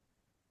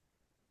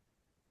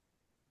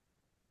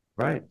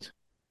Right.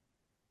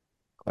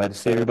 Glad to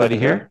see everybody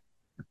here.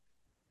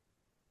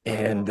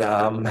 And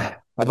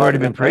I've already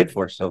been prayed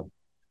for, so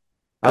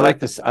I like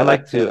this. I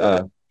like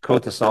to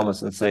quote the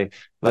psalmist and say,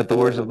 "Let the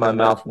words of my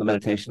mouth and the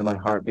meditation of my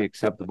heart be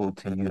acceptable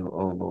to you,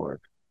 O Lord."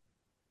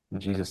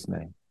 In Jesus'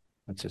 name.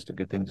 That's just a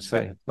good thing to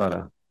say. It's not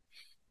a.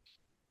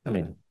 I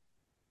mean,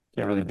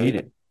 can't really beat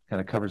it.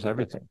 Kind of covers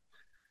everything.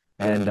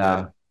 And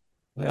yeah,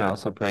 I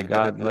also pray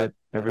God let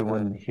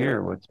everyone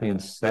hear what's being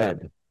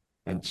said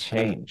and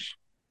change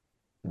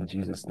in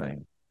Jesus'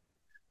 name.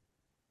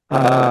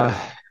 Uh,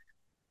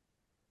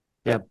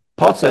 Yeah,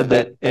 Paul said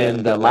that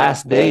in the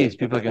last days,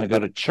 people are going to go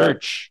to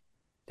church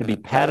to be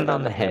patted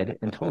on the head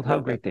and told how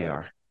great they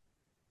are.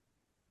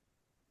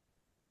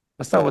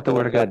 That's not what the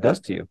Word of God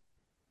does to you.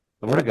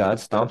 The Word of God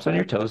stomps on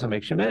your toes and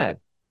makes you mad.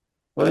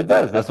 Well, it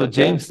does. That's what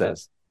James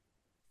says.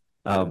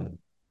 Um,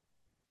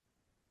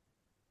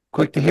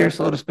 Quick to hear,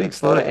 slow to speak,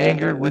 slow to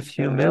anger, with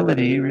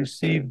humility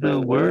receive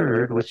the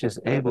word which is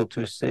able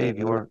to save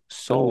your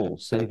soul,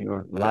 save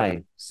your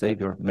life, save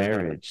your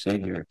marriage,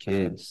 save your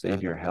kids,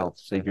 save your health,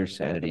 save your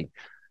sanity.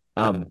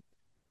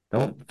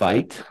 Don't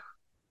fight.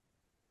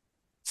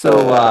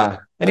 So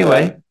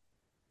anyway,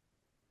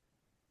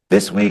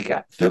 this week,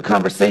 through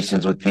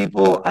conversations with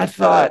people, I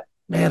thought,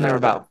 man, there are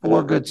about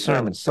four good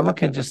sermons. Someone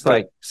can just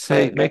like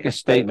say, make a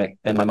statement,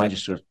 and my mind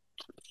just goes,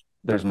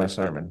 there's my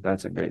sermon.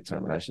 That's a great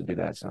sermon. I should do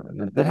that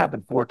sermon. That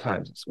happened four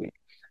times this week.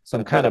 So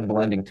I'm kind of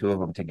blending two of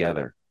them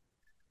together.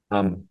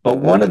 But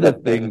one of the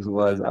things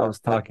was I was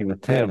talking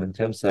with Tim, and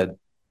Tim said,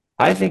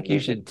 I think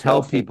you should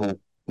tell people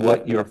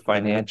what your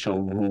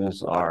financial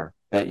rules are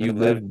that you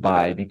live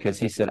by, because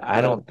he said,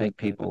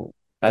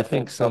 I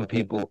think some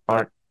people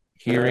aren't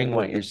hearing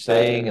what you're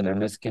saying and they're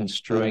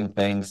misconstruing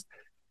things.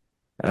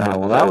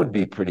 Well, that would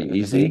be pretty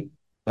easy.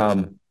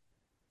 Um,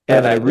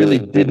 and I really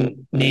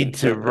didn't need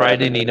to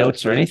write any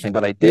notes or anything,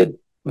 but I did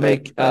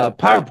make a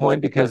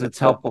PowerPoint because it's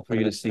helpful for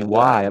you to see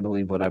why I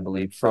believe what I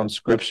believe from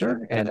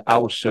Scripture. And I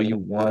will show you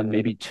one,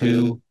 maybe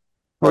two.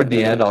 Toward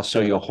the end, I'll show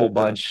you a whole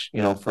bunch,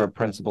 for a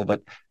principle.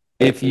 But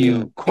if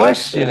you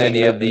question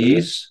any of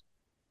these,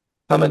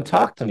 come and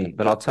talk to me.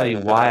 But I'll tell you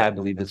why I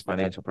believe this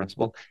financial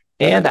principle.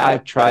 And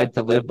I've tried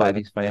to live by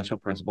these financial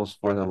principles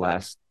for the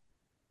last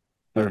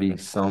 30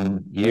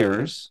 some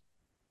years,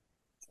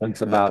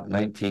 since about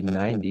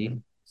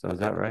 1990. So is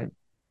that right?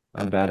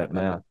 I'm bad at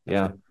math.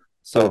 Yeah.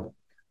 So,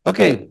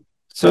 okay.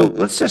 So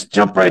let's just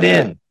jump right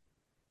in.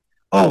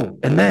 Oh,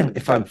 and then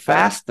if I'm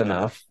fast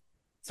enough,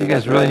 so you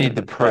guys really need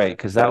to pray,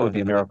 because that would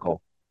be a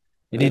miracle.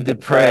 You need to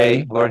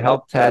pray, Lord,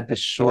 help Tad to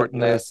shorten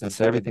this and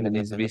say everything that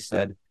needs to be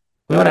said.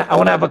 I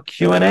want to have a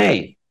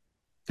Q&A,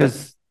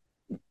 because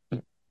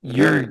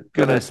you're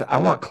going to say, I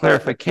want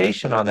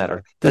clarification on that.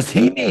 Or does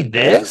he need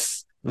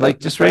this? Like,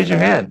 just raise your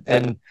hand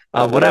and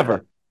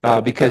whatever.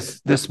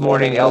 Because this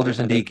morning, elders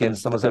and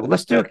deacons, someone said, well,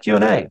 let's do a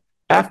Q&A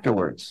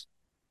afterwards.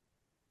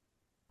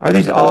 Are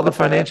these all the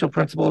financial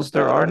principles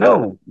there are?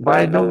 No,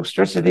 by no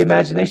stretch of the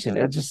imagination.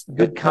 It's just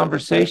good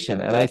conversation.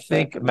 And I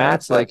think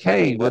Matt's like,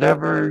 hey,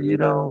 whatever,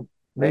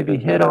 maybe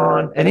hit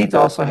on. And he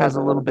also has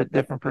a little bit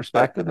different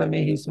perspective than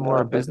me. He's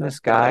more a business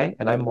guy,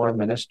 and I'm more a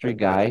ministry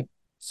guy.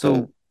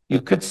 So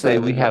you could say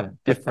we have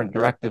different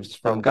directives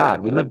from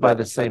God. We live by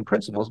the same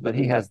principles, but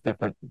he has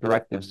different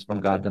directives from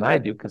God than I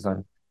do, because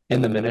I'm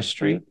in the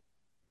ministry.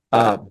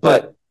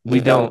 But we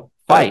don't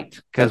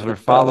fight, because we're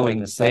following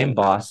the same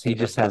boss. He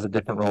just has a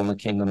different role in the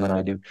kingdom than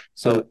I do.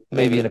 So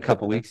maybe in a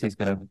couple of weeks, he's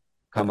going to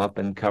come up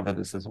and cover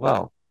this as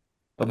well.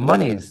 But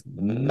money is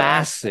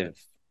massive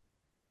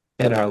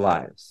in our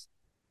lives.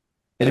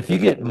 And if you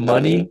get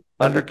money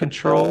under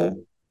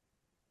control,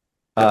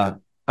 I'm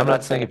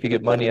not saying if you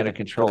get money under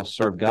control,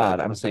 serve God.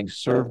 I'm saying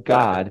serve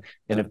God.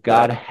 And if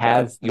God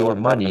has your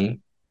money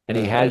and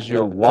he has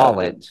your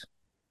wallet,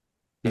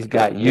 he's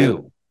got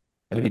you.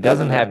 And if he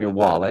doesn't have your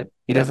wallet,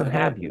 he doesn't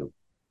have you.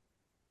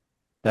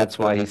 That's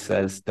why he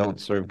says, don't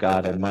serve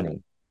God and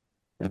money.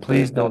 And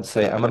please don't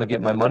say, I'm going to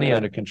get my money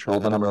under control,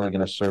 then I'm really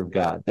going to serve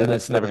God. Then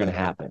it's never going to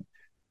happen.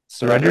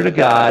 Surrender to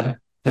God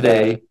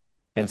today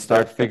and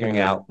start figuring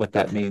out what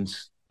that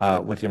means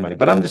with your money.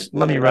 But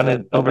let me run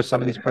it over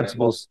some of these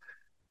principles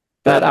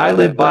that I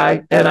live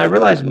by. And I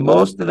realize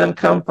most of them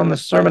come from the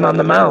Sermon on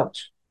the Mount.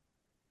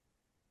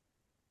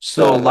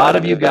 So a lot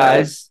of you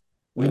guys,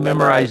 we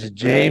memorize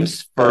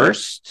James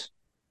first,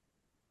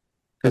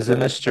 because in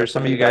this church,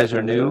 some of you guys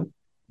are new.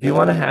 If you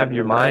want to have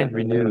your mind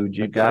renewed,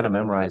 you got to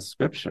memorize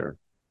Scripture.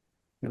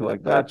 You're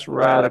like, that's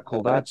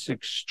radical, that's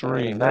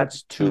extreme,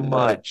 that's too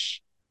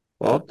much.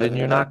 Well, then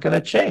you're not going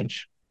to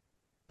change.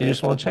 You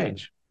just won't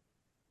change.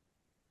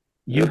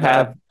 You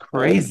have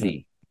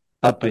crazy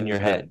up in your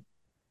head.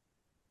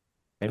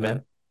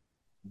 Amen.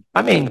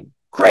 I mean,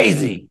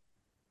 crazy.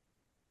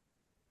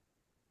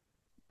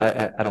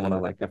 I don't want to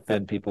like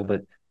offend people,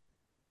 but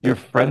your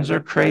friends are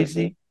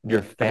crazy.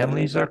 Your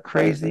families are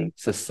crazy.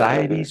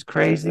 Society's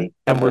crazy.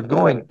 And we're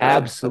going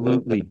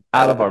absolutely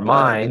out of our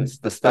minds,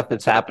 the stuff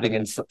that's happening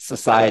in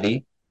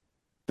society.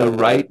 The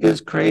right is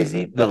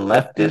crazy. The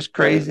left is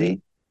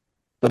crazy.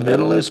 The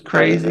middle is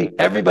crazy.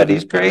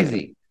 Everybody's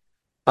crazy.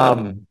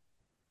 And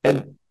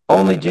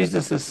Only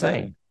Jesus is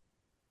sane.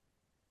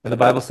 And the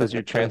Bible says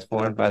you're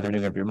transformed by the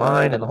renewing of your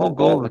mind. And the whole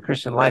goal of the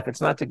Christian life, it's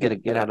not to get a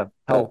get out of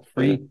hell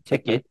free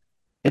ticket.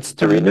 It's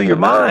to renew your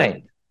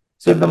mind.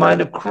 So you have the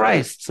mind of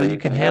Christ so you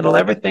can handle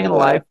everything in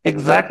life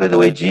exactly the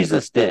way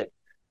Jesus did.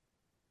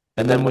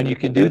 And then when you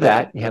can do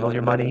that, you handle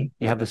your money,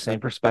 you have the same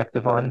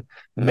perspective on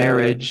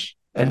marriage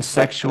and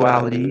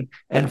sexuality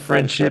and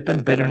friendship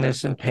and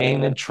bitterness and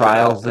pain and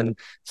trials and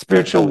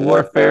spiritual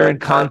warfare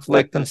and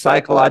conflict and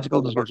psychological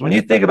disorders. When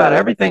you think about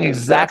everything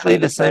exactly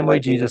the same way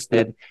Jesus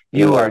did,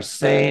 you are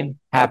sane,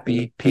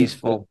 happy,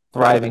 peaceful,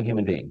 thriving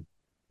human being.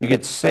 You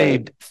get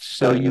saved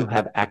so you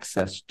have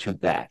access to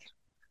that.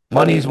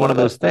 Money is one of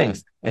those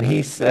things. And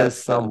he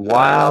says some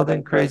wild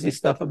and crazy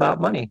stuff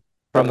about money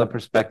from the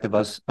perspective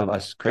of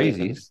us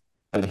crazies.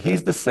 And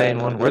he's the sane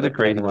one. We're the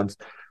crazy ones.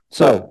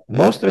 So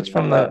most of it's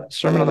from the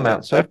Sermon on the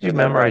Mount. So after you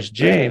memorize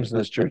James in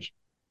this church,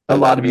 a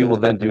lot of you will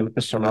then do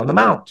the Sermon on the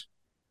Mount,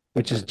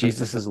 which is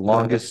Jesus's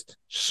longest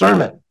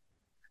sermon.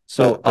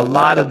 So a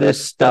lot of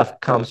this stuff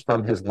comes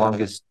from his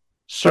longest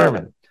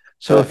sermon.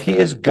 So if he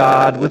is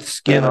God with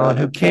skin on,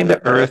 who came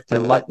to earth to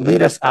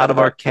lead us out of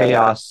our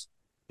chaos,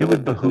 it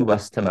would behoove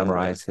us to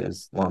memorize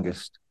his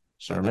longest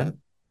sermon,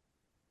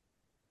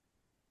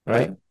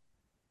 right?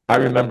 I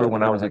remember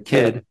when I was a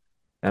kid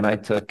and I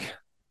took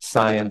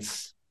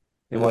science,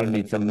 they wanted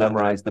me to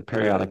memorize the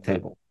periodic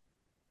table.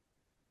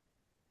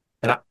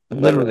 And I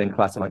literally in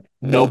class, I'm like,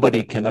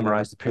 nobody can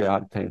memorize the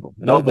periodic table.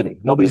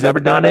 Nobody's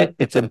ever done it.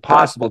 It's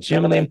impossible. It's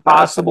humanly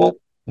impossible.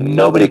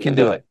 Nobody can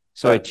do it.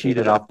 So I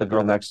cheated off the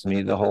girl next to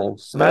me the whole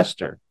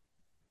semester.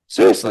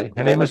 Seriously,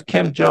 her name was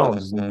Kim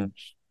Jones, and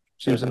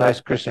she was a nice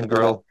Christian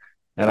girl,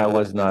 and I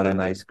was not a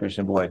nice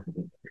Christian boy.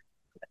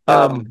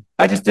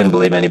 I just didn't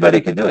believe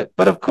anybody could do it.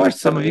 But of course,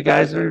 some of you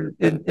guys are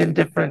in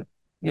different,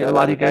 a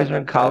lot of you guys are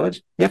in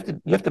college. You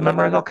have to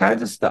memorize all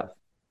kinds of stuff.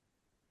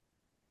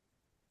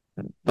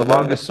 The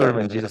longest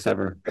sermon Jesus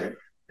ever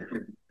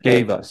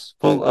gave us,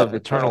 full of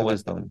eternal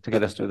wisdom to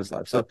get us through this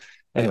life. So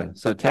anyway,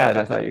 so Tad,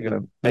 I thought you were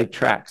going to make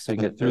tracks so you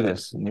can get through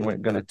this, and you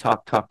weren't going to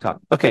talk.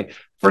 Okay,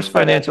 first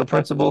financial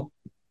principle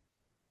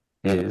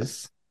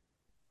is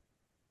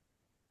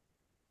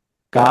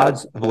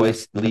God's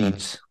voice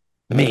leads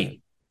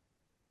me,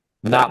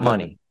 not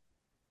money.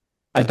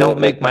 I don't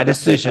make my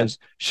decisions.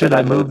 Should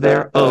I move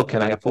there? Oh,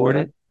 can I afford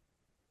it?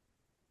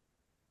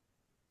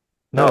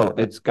 No,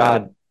 it's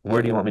God.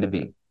 Where do you want me to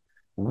be?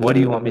 What do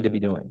you want me to be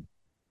doing?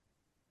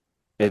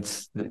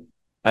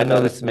 I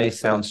know this may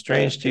sound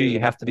strange to you. You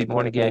have to be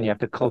born again. You have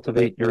to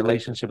cultivate your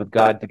relationship with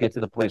God to get to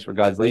the place where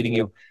God's leading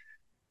you.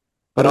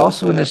 But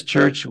also in this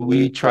church,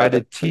 we try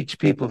to teach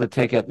people to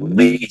take at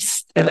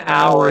least an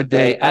hour a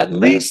day,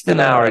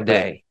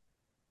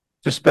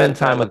 to spend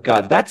time with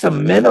God. That's a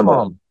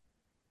minimum.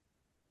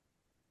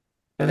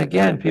 And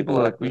again, people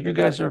are like, well, you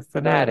guys are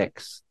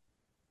fanatics.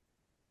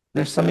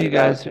 There's some of you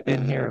guys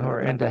in here who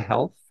are into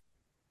health.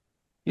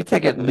 You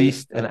take at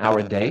least an hour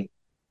a day.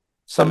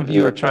 Some of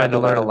you are trying to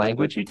learn a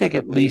language. You take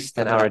at least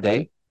an hour a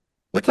day.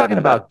 We're talking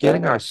about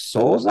getting our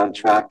souls on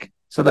track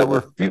so that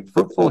we're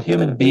fruitful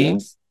human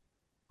beings.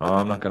 Oh,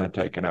 I'm not going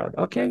to take an hour.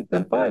 Okay,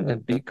 then fine. Then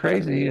be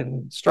crazy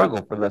and struggle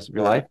for the rest of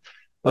your life.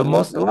 But a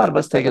lot of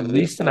us take at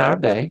least an hour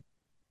a day.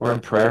 We're in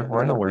prayer.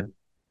 We're in the Word.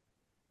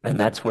 And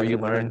that's where you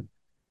learn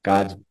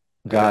God's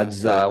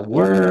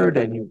word,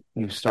 and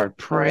you start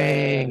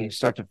praying. You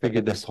start to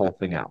figure this whole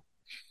thing out.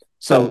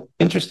 So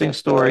interesting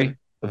story,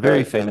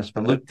 very famous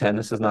from Luke 10.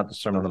 This is not the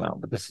Sermon on the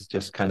Mount, but this is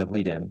just kind of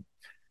lead in.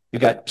 You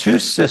got two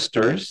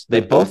sisters.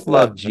 They both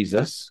loved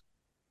Jesus.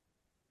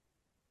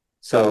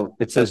 So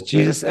it says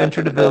Jesus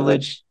entered a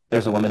village.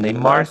 There's a woman named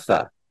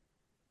Martha.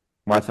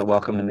 Martha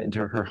welcomed him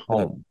into her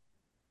home.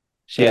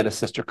 She had a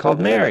sister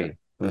called Mary,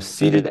 who was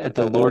seated at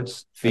the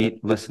Lord's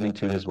feet listening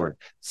to his word.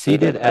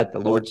 Seated at the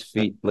Lord's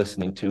feet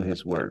listening to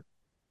his word.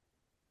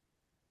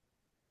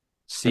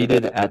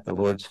 Seated at the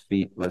Lord's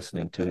feet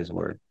listening to his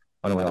word.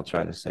 Why don't we all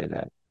try to say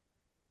that?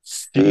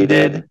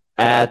 Seated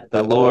at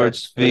the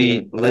Lord's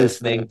feet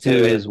listening to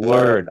his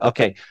word.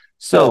 Okay,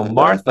 so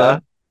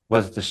Martha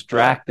was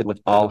distracted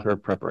with all her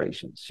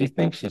preparations. She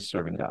thinks she's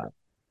serving God.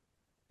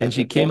 And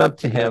she came up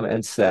to him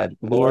and said,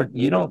 Lord,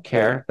 you don't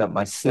care that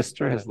my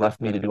sister has left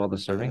me to do all the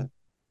serving?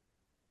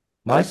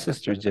 My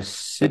sister's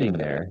just sitting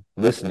there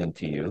listening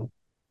to you.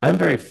 I'm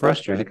very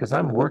frustrated because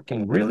I'm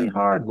working really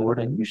hard, Lord,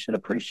 and you should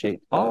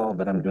appreciate all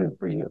that I'm doing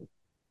for you.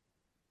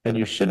 And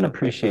you shouldn't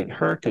appreciate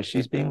her because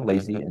she's being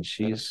lazy, and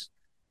she's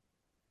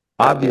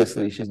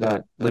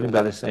not living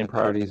by the same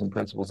priorities and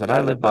principles that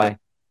I live by.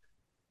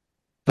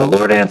 The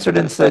Lord answered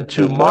and said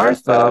to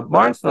Martha,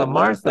 Martha,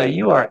 Martha,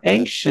 you are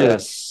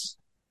anxious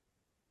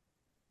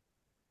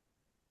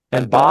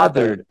and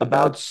bothered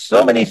about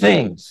so many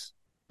things.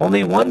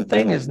 Only one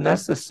thing is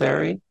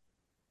necessary.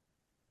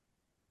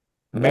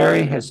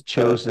 Mary has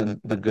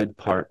chosen the good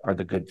part, or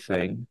the good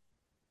thing.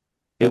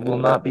 It will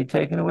not be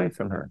taken away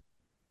from her.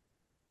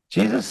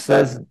 Jesus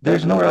says,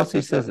 there's nowhere else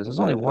he says this. There's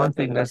only one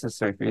thing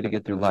necessary for you to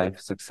get through life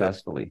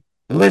successfully.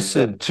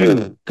 Listen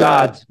to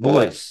God's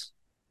voice.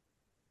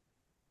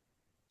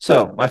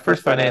 So my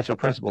first financial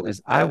principle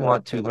is I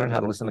want to learn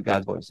how to listen to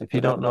God's voice. If you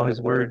don't know his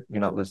word,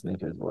 you're not listening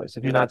to his voice.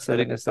 If you're not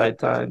setting aside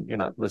time, you're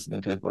not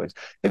listening to his voice.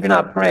 If you're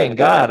not praying,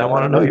 God, I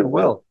want to know your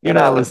will, you're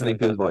not listening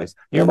to his voice.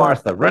 You're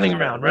Martha, running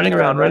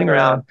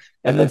around,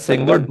 and then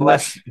saying, Lord,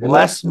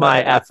 bless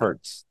my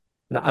efforts.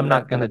 No, I'm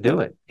not going to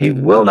do it. He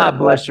will not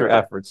bless your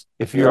efforts.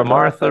 If you're a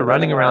Martha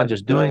running around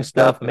just doing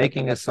stuff,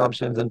 making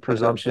assumptions and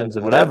presumptions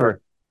and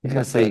whatever, he's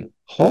going to say,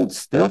 hold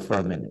still for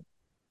a minute.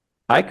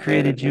 I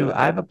created you.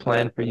 I have a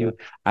plan for you.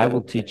 I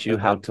will teach you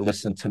how to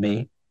listen to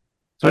me.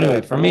 So anyway,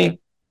 for me,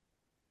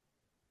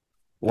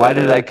 why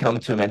did I come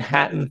to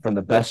Manhattan from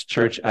the best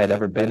church I'd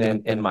ever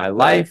been in my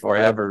life or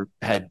ever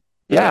had?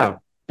 Yeah,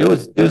 it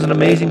was an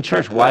amazing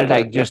church. Why did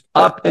I just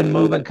up and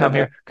move and come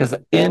here? Because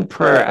in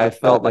prayer, I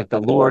felt like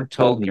the Lord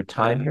told me, your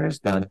time here is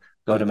done.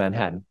 Go to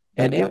Manhattan.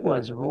 And it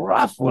was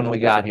rough when we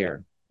got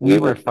here. We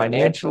were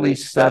financially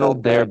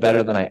settled there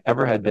better than I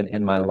ever had been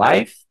in my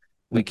life.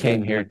 We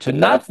came here to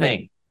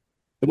nothing.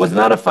 It was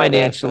not a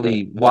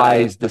financially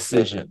wise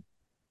decision.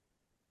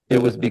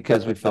 It was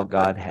because we felt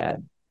God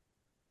had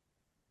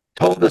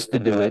told us to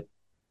do it.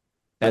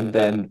 And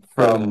then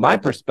from my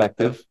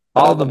perspective,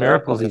 all the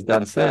miracles he's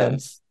done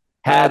since,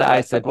 had I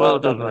said, well,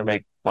 it doesn't really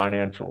make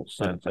financial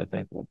sense, I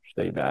think we'll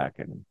stay back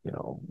and,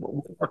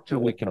 we'll work till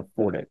we can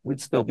afford it. We'd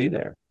still be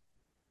there.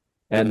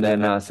 And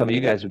then some of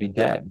you guys would be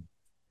dead.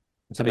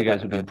 And some of you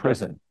guys would be in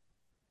prison.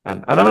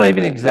 And I'm not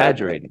even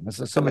exaggerating. This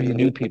is some of you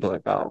new people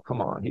like, oh,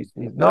 come on. He's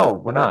no,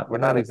 we're not. We're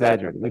not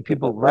exaggerating. We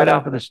people right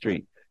off of the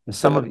street. And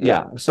some of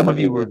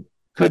you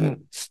couldn't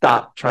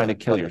stop trying to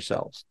kill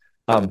yourselves.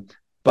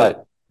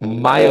 But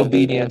my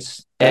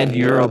obedience and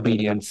your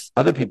obedience,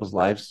 other people's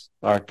lives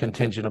are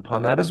contingent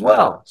upon that as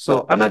well.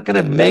 So I'm not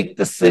going to make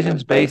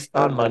decisions based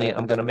on money.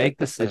 I'm going to make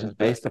decisions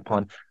based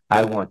upon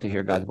I want to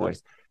hear God's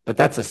voice. But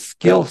that's a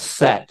skill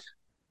set.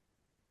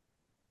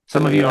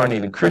 Some of you aren't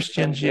even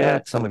Christians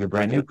yet. Some of you are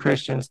brand new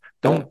Christians.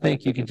 Don't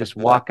think you can just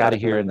walk out of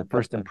here and the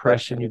first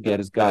impression you get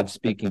is God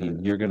speaking to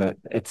you.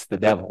 It's the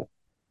devil.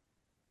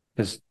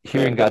 Because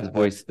hearing God's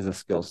voice is a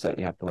skill set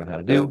you have to learn how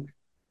to do.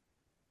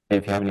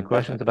 If you have any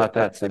questions about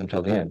that, save them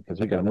until the end because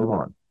we got to move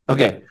on.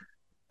 Okay.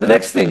 The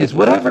next thing is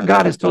whatever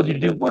God has told you to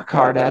do, work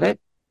hard at it.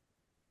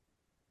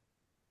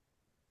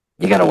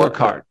 You got to work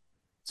hard.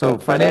 So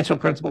financial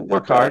principle,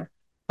 work hard.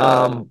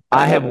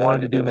 I have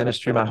wanted to do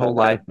ministry my whole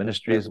life.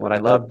 Ministry is what I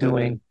love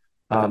doing.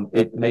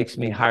 It makes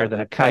me higher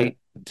than a kite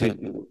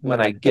when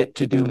I get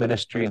to do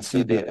ministry and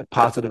see the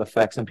positive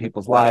effects in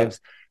people's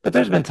lives. But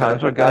there's been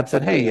times where God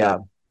said, hey,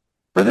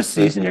 for this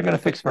season, you're going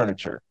to fix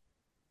furniture.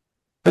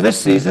 For this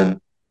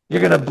season, you're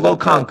going to blow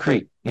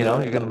concrete. You're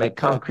going to make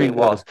concrete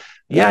walls.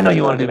 Yeah, I know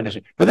you want to do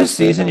ministry. For this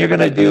season, you're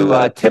going to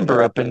do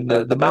timber up in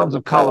the mountains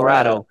of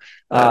Colorado.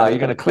 You're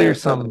going to clear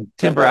some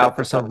timber out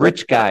for some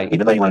rich guy.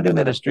 Even though you want to do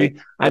ministry,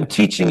 I'm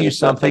teaching you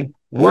something.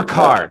 Work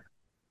hard.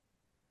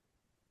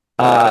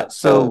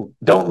 So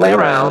don't lay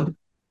around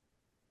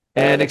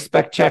and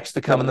expect checks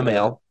to come in the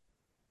mail.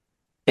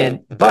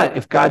 But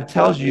if God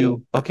tells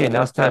you, okay,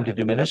 now it's time to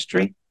do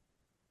ministry,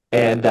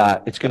 and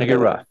it's going to get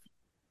rough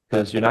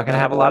because you're not going to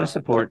have a lot of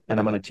support, and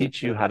I'm going to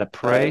teach you how to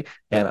pray,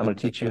 and I'm going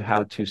to teach you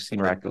how to see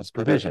miraculous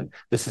provision.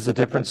 This is a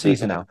different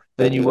season now.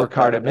 Then you work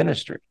hard at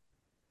ministry.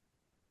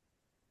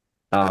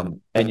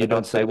 And you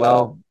don't say,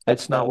 well,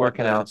 it's not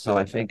working out, so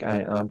I think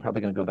I'm probably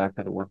going to go back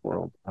to the work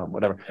world,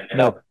 whatever.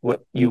 No,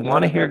 you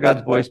want to hear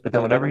God's voice, but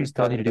then whatever he's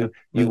telling you to do,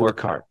 you work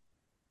hard.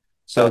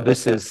 So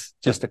this is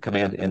just a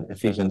command in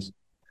Ephesians.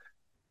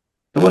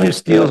 The one who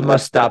steals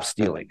must stop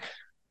stealing,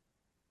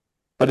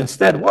 but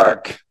instead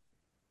work,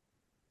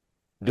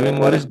 doing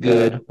what is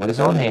good with his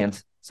own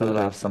hands, so that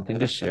I'll have something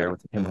to share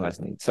with him who has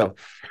need. So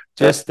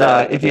just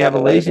if you have a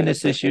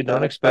laziness issue,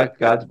 don't expect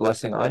God's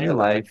blessing on your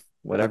life.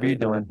 Whatever you're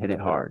doing, hit it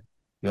hard.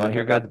 You want to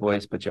hear God's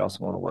voice, but you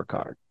also want to work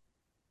hard.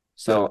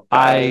 So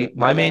my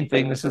main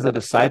thing, this is a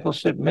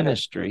discipleship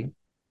ministry.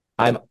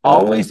 I'm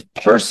always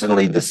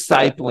personally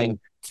discipling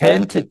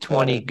 10 to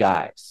 20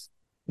 guys,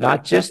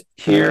 not just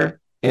here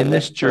in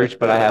this church,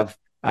 but I have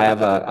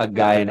a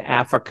guy in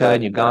Africa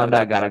and Uganda.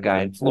 I got a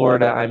guy in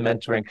Florida I'm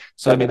mentoring.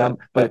 So,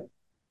 but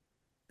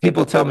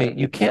people tell me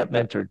you can't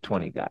mentor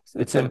 20 guys.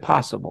 It's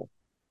impossible.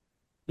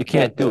 You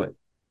can't do it.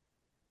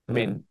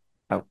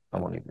 I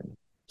won't even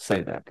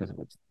say that because it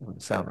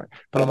wouldn't sound right.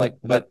 But I'm like,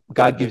 but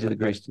God gives you the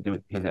grace to do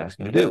what he's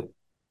asking you to do.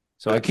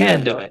 So I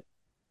can do it.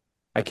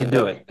 I can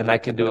do it. And I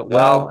can do it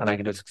well, and I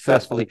can do it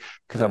successfully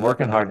because I'm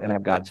working hard and I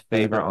have God's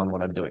favor on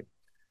what I'm doing.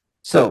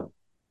 So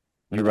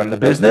you run a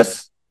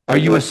business? Are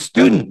you a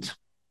student?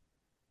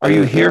 Are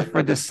you here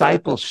for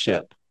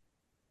discipleship?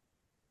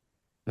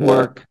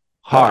 Work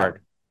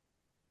hard.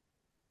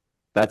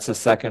 That's the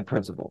second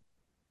principle.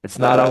 It's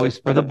not always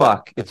for the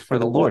buck. It's for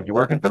the Lord. You're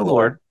working for the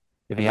Lord.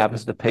 If he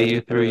happens to pay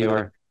you through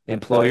your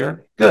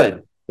employer,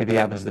 good. If he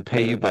happens to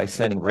pay you by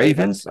sending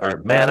ravens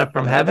or manna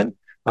from heaven,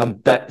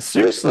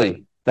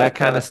 seriously, that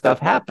kind of stuff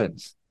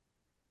happens.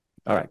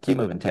 All right, keep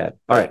moving, Tad.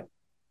 All right.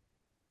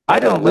 I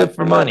don't live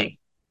for money.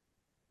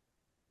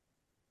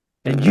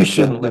 And you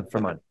shouldn't live for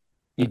money.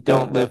 You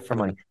don't live for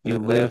money. You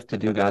live to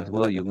do God's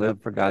will. You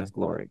live for God's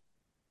glory.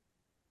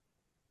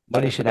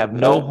 Money should have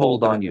no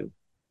hold on you.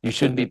 You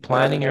shouldn't be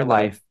planning your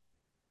life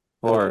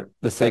for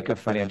the sake of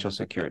financial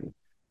security.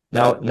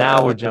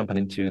 Now we're jumping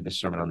into the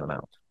Sermon on the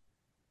Mount.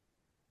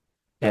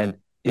 And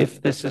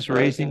if this is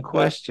raising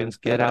questions,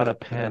 get out a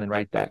pen and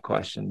write that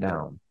question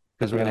down,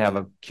 because we're going to have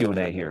a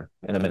Q&A here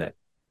in a minute.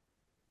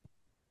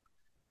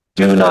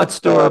 Do not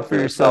store up for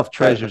yourself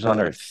treasures on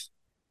earth.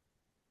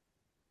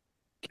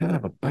 Can I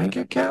have a bank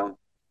account?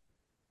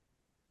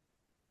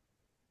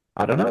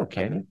 I don't know,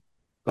 can you?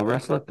 Go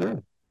wrestle it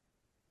through.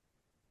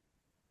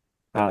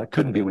 It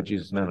couldn't be what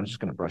Jesus meant. I'm just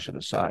going to brush it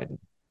aside and,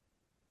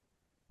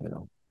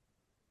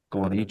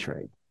 go on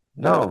E-Trade.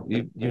 No,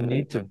 you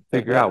need to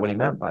figure out what he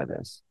meant by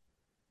this.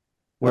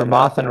 Where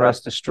moth and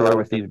rust destroy,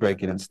 where thieves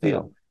break in and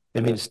steal.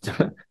 It means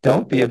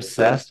don't be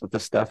obsessed with the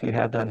stuff you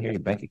have down here, your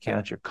bank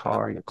account, your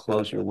car, your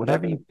clothes, your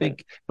whatever you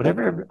think,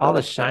 whatever, all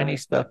the shiny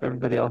stuff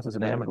everybody else is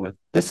enamored with.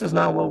 This is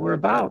not what we're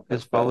about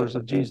as followers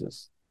of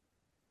Jesus.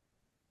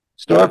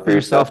 Store up for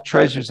yourself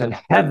treasures in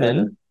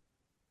heaven,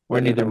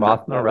 where neither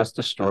moth nor rust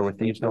destroy, where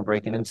thieves no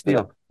break in and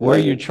steal. Where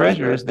your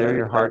treasure is, there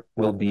your heart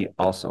will be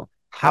also.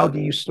 How do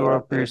you store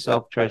up for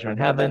yourself treasure in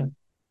heaven?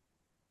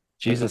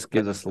 Jesus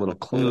gives us a little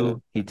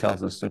clue. He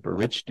tells a super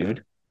rich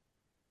dude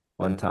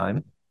one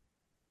time.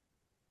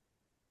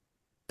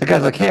 The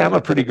guy's like, hey, I'm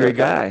a pretty great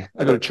guy.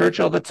 I go to church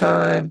all the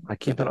time. I'm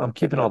keeping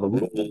all the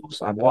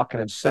rules. I'm walking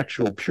in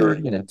sexual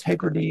purity and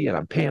integrity, and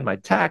I'm paying my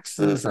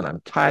taxes, and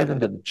I'm tithing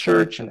to the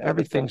church, and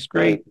everything's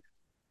great.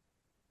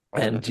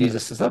 And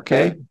Jesus says,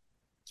 okay,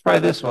 let's try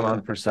this one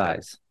on for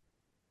size.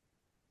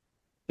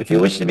 If you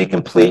wish to be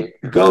complete,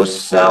 go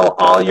sell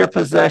all your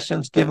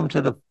possessions, give them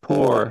to the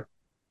poor.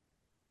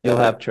 You'll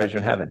have treasure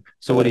in heaven.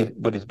 So what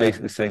he's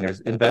basically saying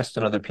is invest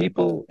in other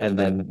people, and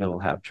then you'll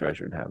have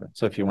treasure in heaven.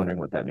 So if you're wondering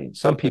what that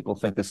means, some people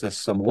think this is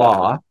some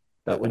law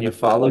that when you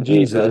follow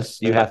Jesus,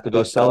 you have to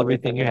go sell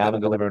everything you have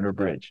and go live under a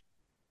bridge.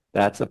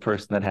 That's a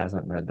person that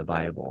hasn't read the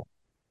Bible.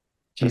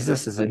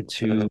 Jesus is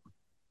into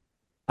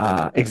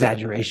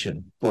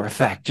exaggeration for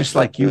effect, just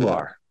like you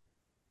are.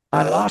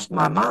 I lost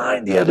my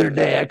mind the other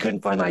day. I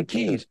couldn't find my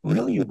keys.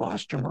 Really? You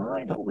lost your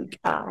mind? Holy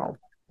cow.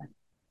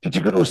 Did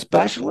you go to a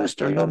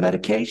specialist? Or are you on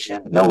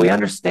medication? No, we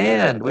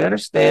understand. We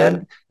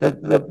understand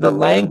the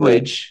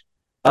language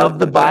of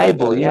the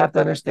Bible. You have to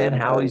understand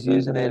how he's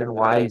using it and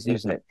why he's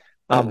using it.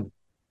 But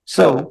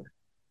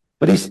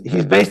he's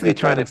basically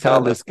trying to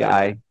tell this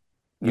guy,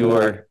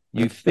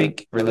 you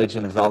think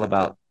religion is all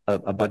about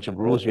a bunch of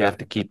rules you have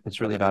to keep.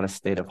 It's really about a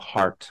state of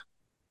heart.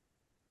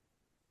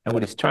 And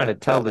what he's trying to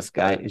tell this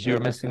guy is you're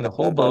missing the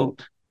whole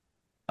boat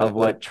of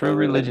what true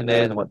religion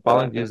is and what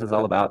following Jesus is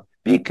all about,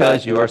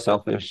 because you are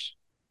selfish.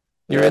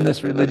 You're in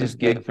this religious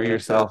gig for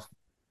yourself.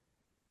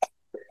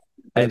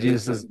 And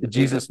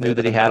Jesus knew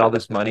that he had all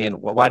this money. And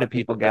why do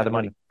people gather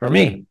money? For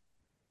me.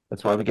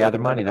 That's why we gather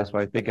money. That's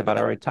why we think about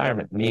our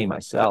retirement. Me,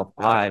 myself,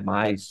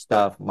 my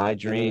stuff, my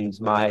dreams,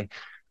 my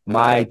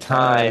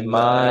time,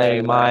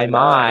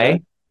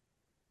 my.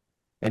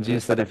 And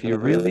Jesus said, if you're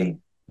really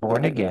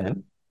born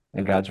again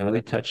and God's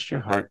really touched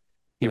your heart,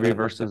 he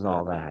reverses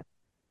all that.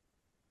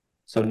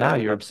 So now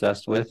you're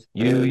obsessed with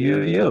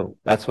you.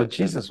 That's what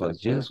Jesus was.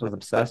 Jesus was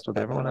obsessed with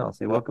everyone else.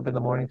 He woke up in the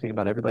morning thinking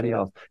about everybody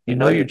else. You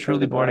know you're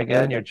truly born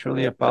again. You're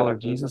truly a follower of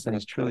Jesus, and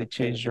he's truly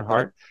changed your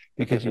heart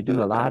because you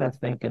do a lot of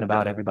thinking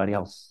about everybody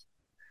else.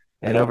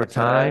 And over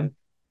time,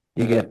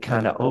 you get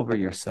kind of over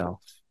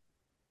yourself,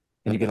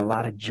 and you get a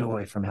lot of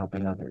joy from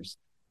helping others.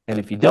 And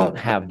if you don't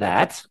have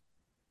that,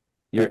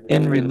 you're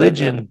in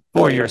religion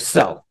for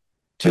yourself,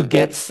 to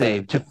get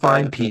saved, to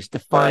find peace, to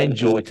find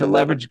joy, to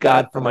leverage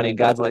God for money. And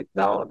God's like,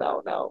 no,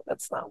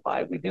 that's not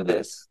why we do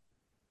this.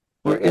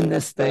 We're in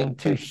this thing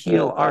to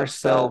heal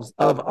ourselves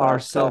of our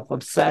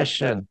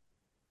self-obsession.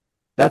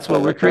 That's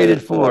what we're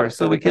created for,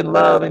 so we can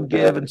love and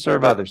give and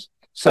serve others.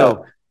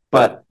 So,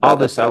 but all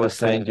this I was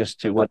saying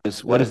just to what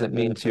does it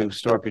mean to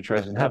store up your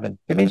treasure in heaven?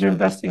 It means you're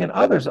investing in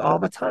others all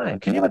the time.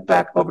 Can you look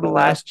back over the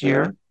last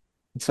year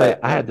and say,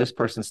 I had this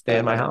person stay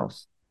in my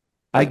house.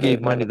 I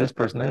gave money to this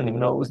person. They didn't even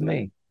know it was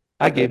me.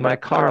 I gave my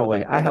car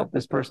away. I helped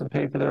this person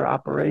pay for their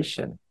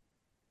operation.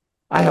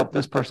 I helped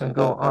this person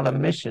go on a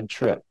mission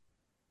trip.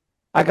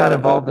 I got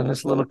involved in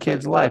this little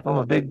kid's life. I'm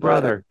a big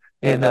brother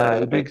in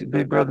the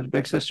Big Brothers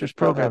Big Sisters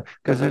program,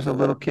 because there's a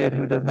little kid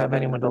who doesn't have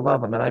anyone to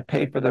love him, and I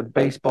pay for their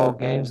baseball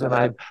games, and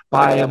I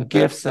buy them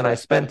gifts, and I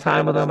spend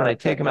time with them, and I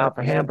take them out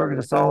for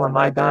hamburgers. It's all on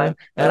my dime,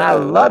 and I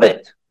love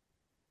it.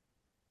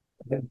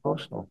 I get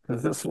emotional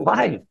because it's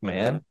life,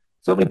 man.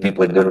 So many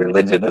people in good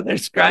religion, and they're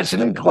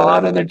scratching and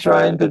clawing, and they're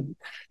trying to,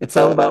 it's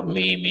all about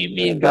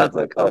me. And God's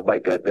like, oh my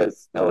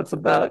goodness. No, it's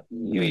about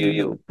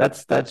you.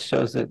 That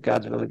shows that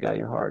God's really got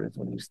your heart, is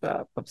when you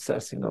stop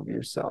obsessing over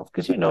yourself.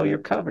 Because you know you're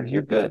covered.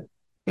 You're good.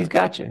 He's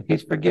got you.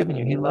 He's forgiven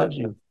you. He loves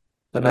you.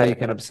 So now you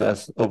can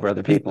obsess over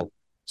other people.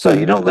 So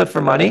you don't live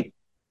for money.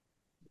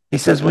 He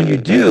says, when you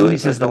do, he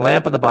says, the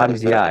lamp of the body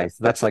is the eyes.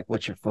 So that's like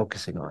what you're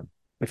focusing on.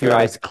 If your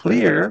eye's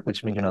clear,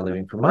 which means you're not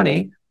living for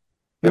money,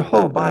 your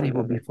whole body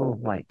will be full of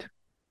light,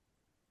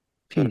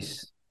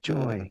 peace,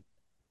 joy.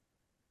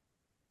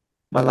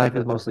 My life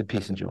is mostly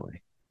peace and joy.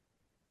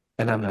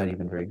 And I'm not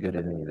even very good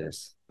at any of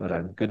this, but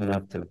I'm good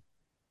enough to,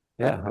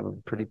 yeah, have a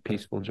pretty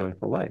peaceful,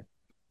 joyful life.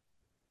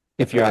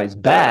 If your eye's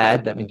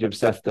bad, that means you're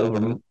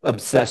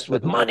obsessed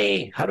with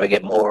money. How do I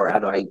get more? How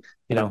do I,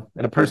 and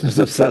a person who's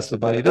obsessed with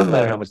money, it doesn't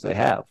matter how much they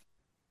have.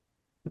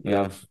 You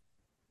have,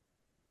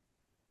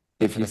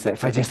 if you say,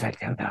 if I just had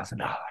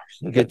 $10,000,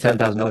 you get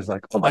 $10,000,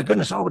 like, oh my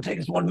goodness, all it would take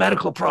is one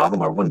medical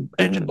problem or one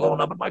engine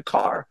blowing up in my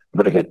car. I'm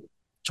going to get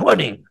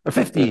 20 or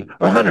 50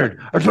 or 100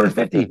 or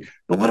 250.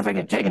 But what if I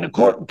get taken to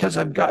court because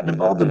I've gotten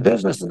involved in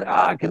business and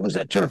I can lose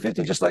that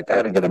 250 just like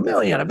that and get $1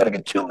 million? I better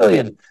get 2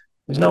 million.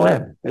 There's no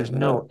end. There's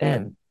no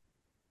end.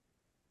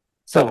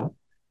 So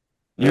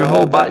your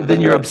whole body,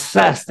 then you're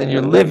obsessed and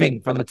you're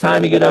living from the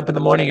time you get up in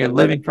the morning, you're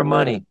living for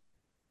money.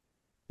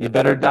 You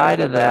better die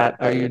to that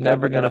or you're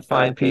never going to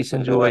find peace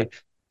and joy.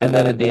 And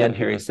then at the end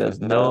here, he says,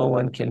 no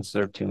one can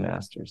serve two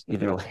masters.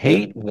 Either you'll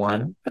hate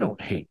one. I don't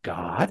hate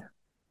God.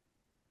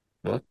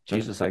 Well,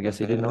 Jesus, I guess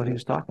he didn't know what he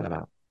was talking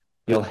about.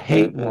 You'll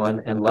hate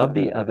one and love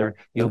the other.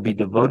 You'll be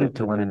devoted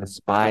to one and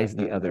despise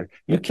the other.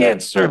 You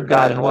can't serve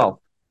God in wealth.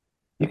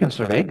 You can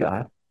serve a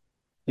God.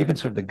 You can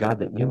serve the God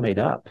that you made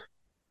up.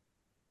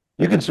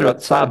 You can serve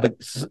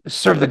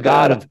the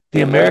God of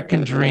the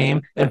American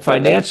dream and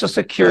financial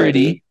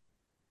security.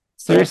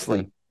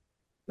 Seriously,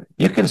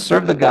 you can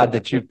serve the God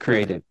that you've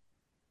created,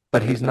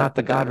 but he's not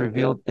the God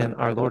revealed in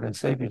our Lord and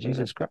Savior,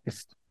 Jesus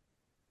Christ.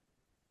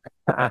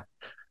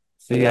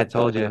 See, I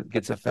told you, it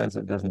gets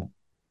offensive, doesn't it?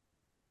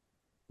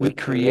 We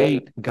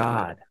create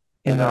God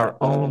in our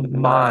own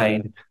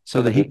mind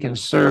so that he can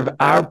serve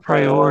our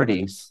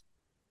priorities.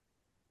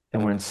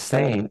 And we're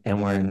insane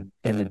and we're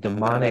in a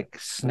demonic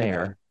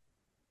snare.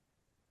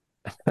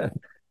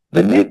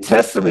 The New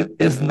Testament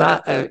is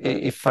not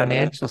a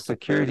financial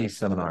security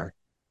seminar.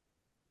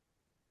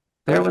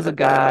 There was a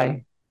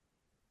guy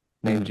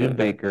named Jim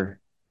Baker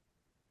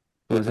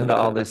who was into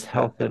all this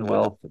health and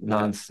wealth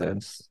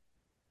nonsense,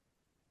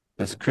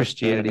 this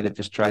Christianity that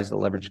just tries to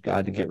leverage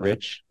God to get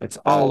rich. It's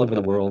all over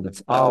the world.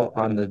 It's all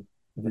on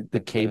the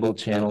cable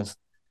channels.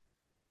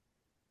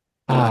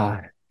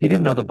 He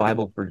didn't know the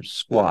Bible for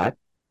squat.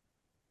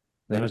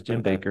 His name was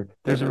Jim Baker.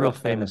 There's a real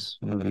famous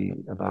movie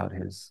about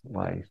his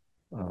life.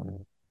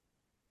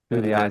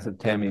 Through the Eyes of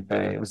Tammy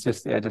Faye.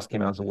 It just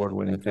came out as an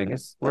award-winning thing.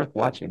 It's worth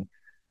watching.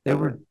 They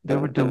were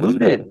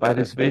deluded by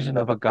this vision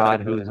of a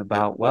God who is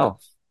about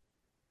wealth.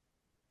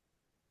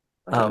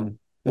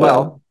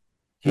 Well,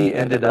 he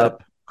ended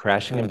up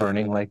crashing and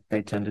burning like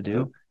they tend to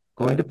do,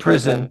 going to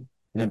prison.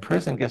 And in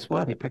prison, guess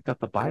what? He picked up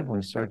the Bible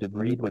and he started to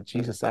read what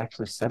Jesus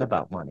actually said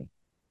about money.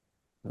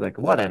 Like,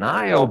 what an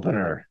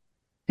eye-opener.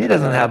 He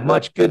doesn't have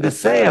much good to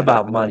say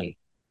about money.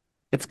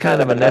 It's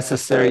kind of a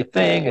necessary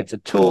thing. It's a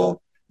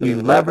tool. You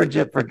leverage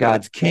it for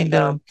God's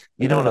kingdom.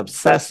 You don't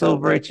obsess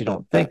over it. You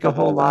don't think a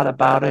whole lot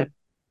about it.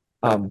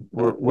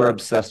 We're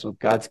obsessed with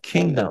God's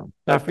kingdom.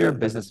 Now, if you're a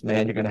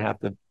businessman, you're going to have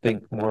to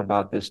think more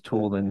about this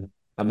tool than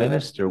a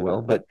minister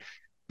will, but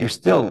you're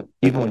still,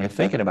 even when you're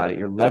thinking about it,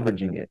 you're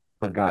leveraging it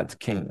for God's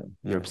kingdom.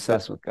 You're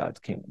obsessed with God's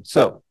kingdom.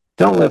 So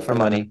don't live for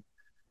money,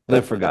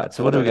 live for God.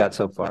 So what do we got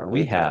so far?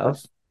 We have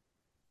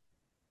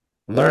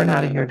learn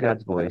how to hear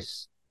God's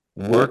voice,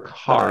 work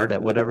hard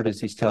at whatever it is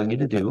he's telling you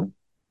to do,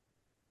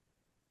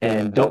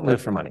 and don't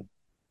live for money.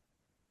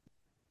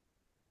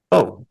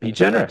 Oh, be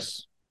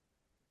generous.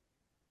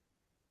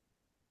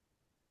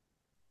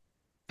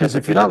 Because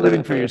if you're not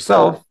living for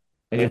yourself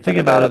and you're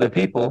thinking about other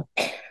people,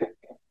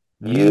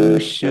 you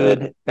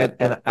should,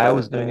 and I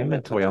was doing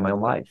inventory on my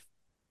own life.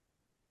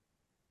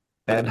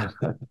 And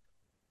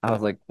I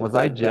was like, was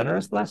I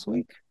generous last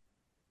week?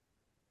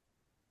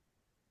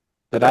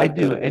 Did I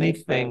do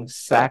anything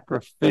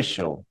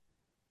sacrificial?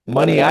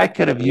 Money I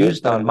could have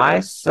used on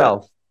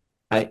myself,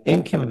 I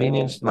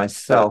inconvenienced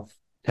myself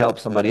to help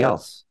somebody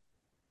else.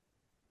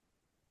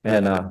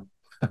 And I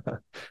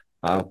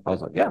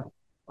was like, yeah,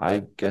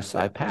 I guess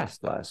I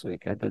passed last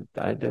week.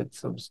 I did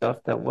some stuff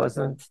that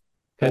wasn't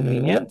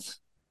convenient.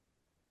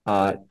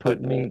 It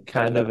put me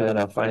kind of in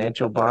a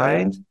financial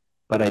bind,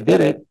 but I did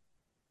it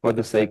for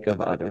the sake of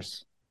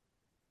others.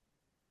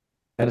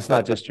 And it's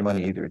not just your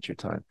money either, it's your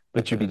time,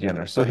 but you be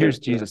generous. So here's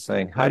Jesus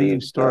saying, how do you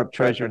store up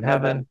treasure in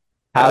heaven?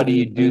 How do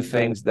you do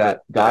things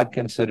that God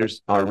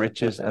considers are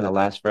riches and that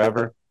last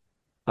forever?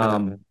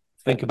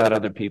 Think about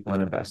other people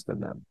and invest in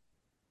them.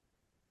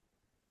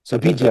 So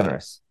be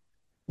generous.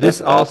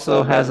 This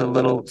also has a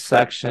little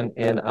section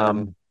in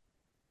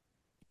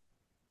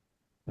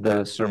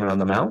the Sermon on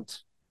the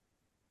Mount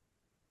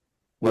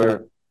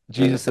where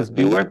Jesus says,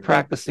 beware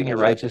practicing your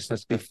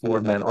righteousness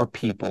before men or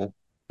people.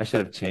 I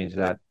should have changed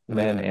that.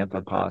 Men,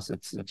 anthropos,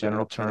 it's a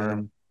general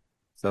term.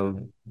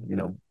 So,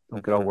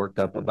 don't get all worked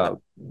up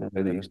about the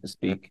way they used to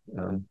speak.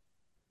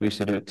 We used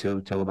to do it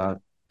too, till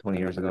about 20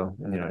 years ago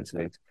in the United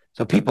States.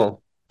 So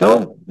people,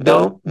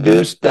 don't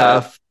do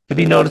stuff to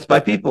be noticed by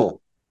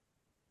people.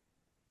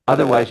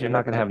 Otherwise, you're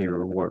not going to have any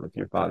reward with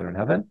your Father in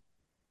heaven.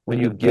 When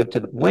you give to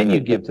the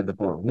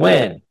poor,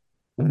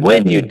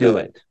 when you do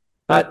it,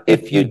 not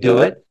if you do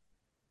it,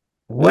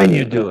 when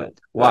you do it.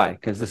 Why?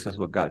 Because this is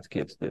what God's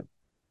kids do.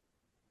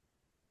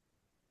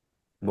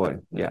 Boy,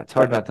 yeah, it's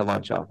hard not to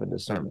launch off into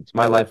sermons.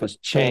 My life was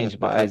changed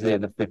by Isaiah,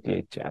 the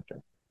 58th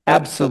chapter.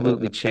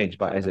 Absolutely changed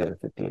by Isaiah,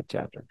 the 58th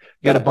chapter.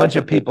 You got a bunch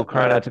of people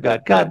crying out to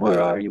God, God,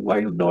 where are you? Why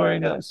are you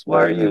ignoring us?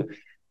 Why are you?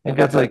 And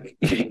God's like,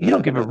 you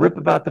don't give a rip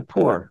about the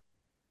poor.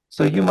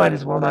 So you might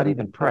as well not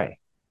even pray.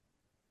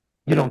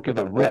 You don't give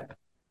a rip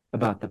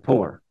about the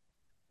poor.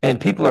 And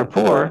people are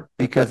poor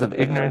because of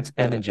ignorance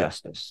and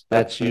injustice.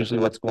 That's usually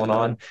what's going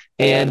on.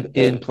 And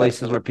in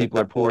places where people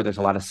are poor, there's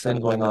a lot of sin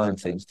going on, and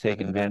Satan's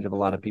taking advantage of a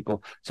lot of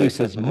people. So he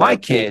says, my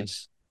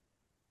kids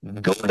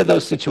go into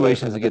those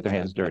situations and get their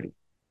hands dirty. He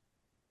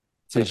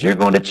says, you're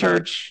going to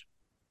church.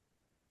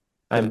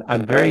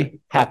 I'm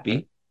very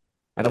happy.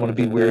 I don't want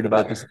to be weird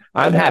about this.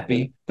 I'm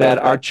happy that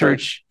our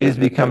church is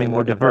becoming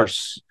more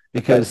diverse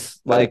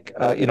because, like,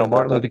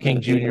 Martin Luther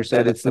King Jr.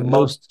 said, it's the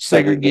most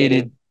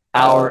segregated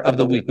hour of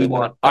the week. We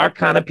want our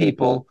kind of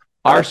people,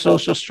 our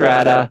social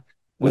strata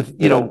with,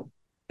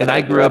 and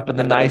I grew up in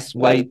the nice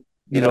white,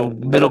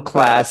 middle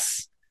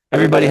class.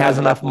 Everybody has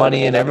enough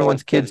money and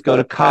everyone's kids go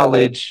to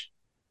college.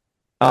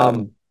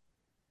 God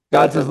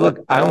says,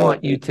 look, I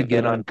want you to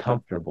get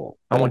uncomfortable.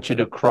 I want you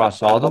to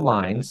cross all the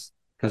lines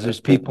because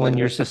there's people in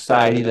your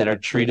society that are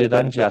treated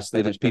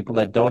unjustly. There's people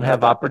that don't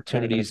have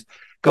opportunities.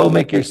 Go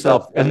make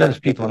yourself, and then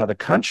there's people in other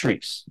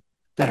countries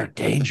that are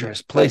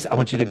dangerous places. I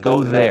want you to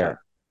go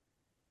there.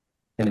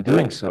 And in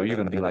doing so, you're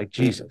going to be like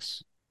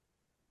Jesus.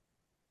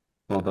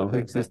 Although he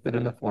existed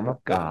in the form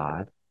of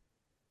God,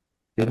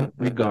 didn't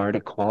regard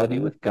equality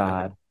with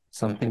God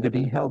something to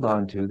be held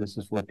on to. This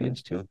is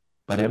Philippians 2,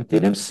 but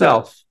emptied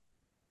himself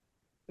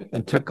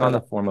and took on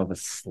the form of a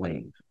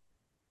slave.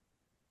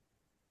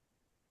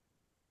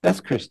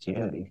 That's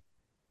Christianity.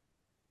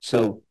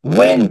 So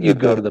when you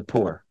go to the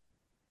poor,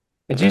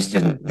 it just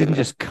didn't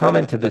just come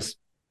into this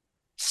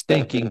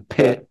stinking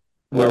pit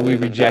where we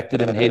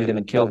rejected him and hated him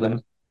and killed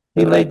him.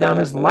 He laid down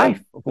his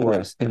life for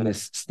us in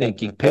this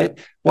stinking pit.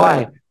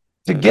 Why?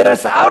 To get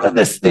us out of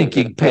this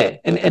stinking pit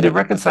and to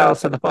reconcile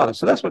us to the Father.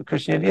 So that's what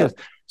Christianity is.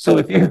 So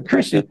if you're a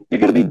Christian, you're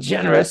going to be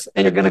generous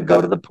and you're going to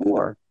go to the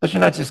poor. But you're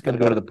not just going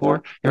to go to the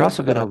poor. You're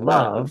also going to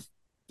love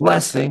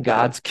blessing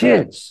God's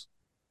kids.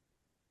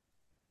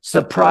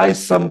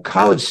 Surprise some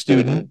college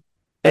student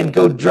and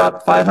go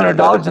drop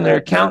 $500 in their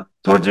account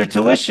towards their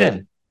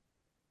tuition.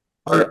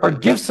 Or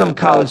give some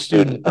college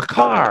student a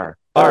car.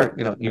 Or,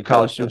 your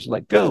college students are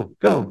like, go,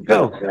 go,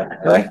 go.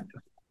 Right?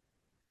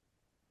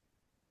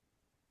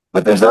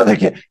 But there's other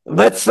kids.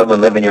 Let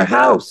someone live in your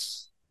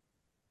house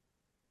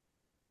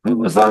who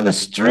was on the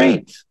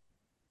street.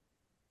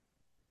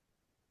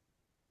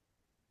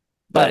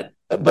 But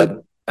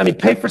I mean,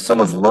 pay for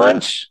someone's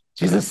lunch.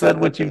 Jesus said,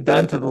 what you've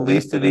done to the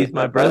least of these,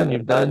 my brethren,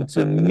 you've done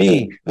to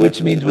me,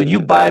 which means when you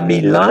buy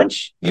me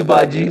lunch, you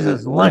buy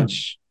Jesus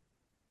lunch.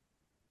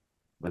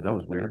 But that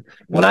was weird.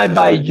 When I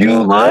buy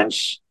you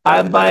lunch,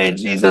 I'm buying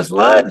Jesus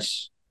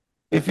lunch.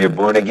 If you're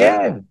born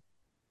again,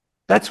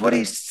 that's what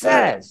he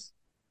says.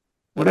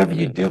 Whatever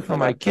you do for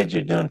my kids,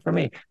 you're doing for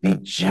me. Be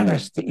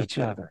generous to each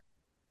other.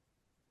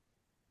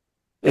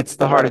 It's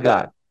the heart of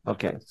God.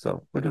 Okay,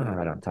 so we're doing all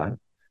right on time.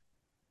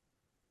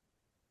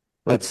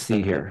 Let's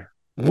see here.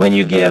 When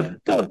you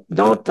give, don't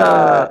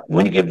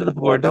when you give to the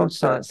poor, don't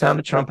sound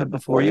a trumpet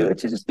before you. It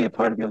should just be a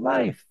part of your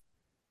life.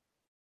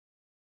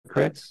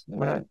 Crits,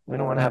 we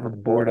don't want to have a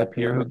board up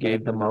here who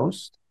gave the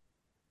most.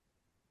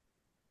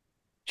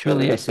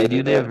 Truly, I say to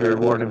you, they have your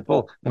reward in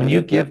full. When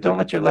you give, don't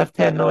let your left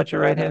hand know what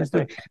your right hand is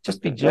doing.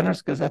 Just be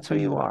generous because that's who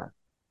you are.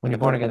 When you're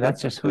born again,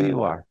 that's just who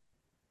you are.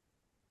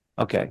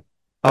 Okay.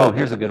 Oh,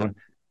 here's a good one.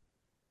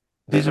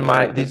 These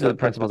are the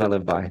principles I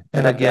live by.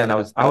 And again, I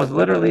was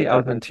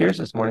in tears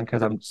this morning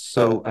because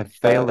I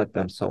fail at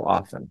them so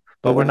often.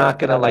 But we're not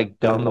gonna like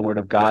dumb the word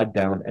of God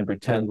down and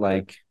pretend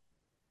like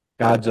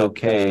God's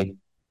okay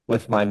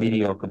with my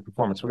mediocre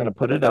performance. We're gonna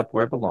put it up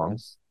where it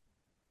belongs,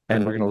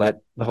 and we're gonna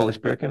let the Holy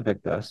Spirit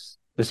convict us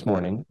this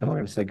morning, and we're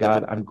gonna say,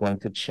 God, I'm going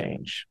to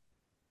change.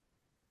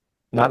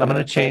 Not I'm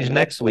going to change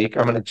next week,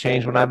 or I'm going to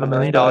change when I have $1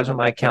 million in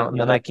my account, and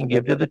then I can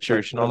give to the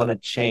church, and I'm going to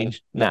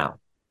change now.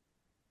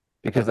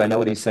 Because I know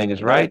what he's saying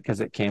is right,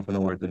 because it came from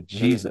the words of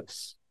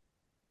Jesus.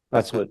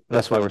 That's why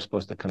we're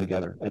supposed to come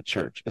together at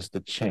church, is to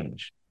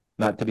change,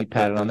 not to be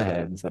patted on the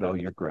head and said, oh,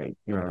 you're great.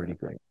 You're already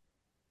great.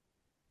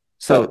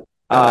 So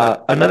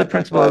another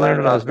principle I learned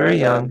when I was very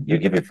young, you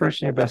give your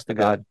first and your best to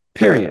God,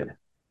 period.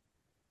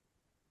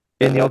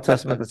 In the Old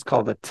Testament, it's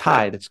called a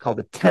tithe. It's called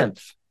a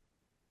tenth.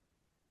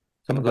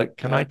 Someone's like,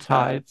 can I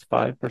tithe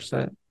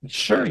 5%?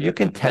 Sure, you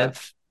can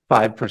tenth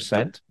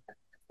 5%.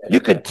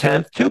 You could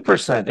tenth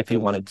 2% if you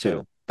wanted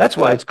to. That's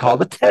why it's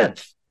called a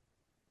tenth.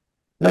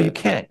 No, you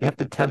can't. You have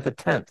to tenth a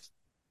tenth. That's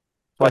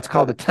why it's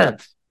called a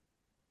tenth.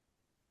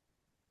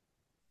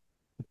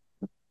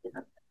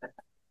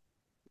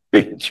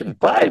 Read your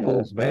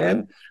Bibles,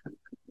 man.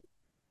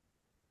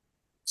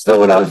 So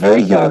when I was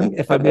very young,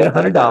 if I made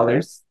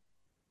 $100,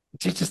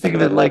 you just think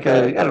of it like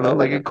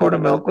like a quart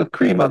of milk with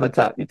cream on the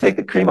top. You take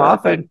the cream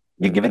off and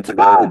you give it to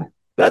God.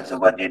 That's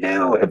what you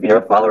do. If you're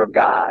a follower of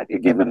God, you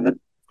give him the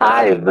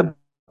tithe, the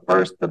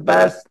first, the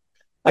best.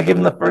 I give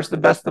him the first, the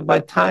best of my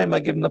time. I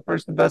give him the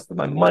first, the best of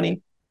my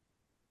money.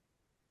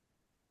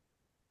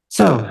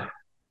 So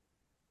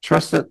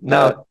trust it.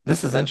 Now,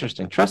 this is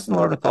interesting. Trust in the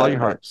Lord with all your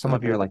heart. Some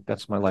of you are like,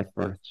 that's my life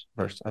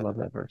verse. I love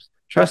that verse.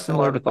 Trust in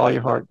the Lord with all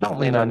your heart. Don't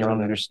lean on your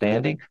own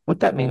understanding. What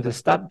that means is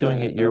stop doing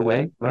it your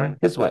way. Learn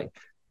his way.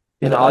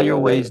 In all your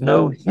ways,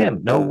 know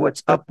him. Know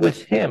what's up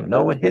with him.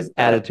 Know what his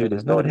attitude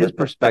is. Know what his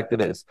perspective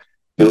is.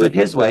 Do it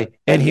his way,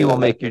 and he will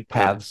make your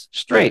paths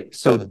straight.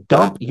 So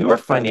dump your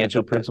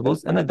financial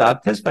principles and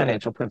adopt his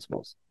financial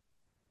principles.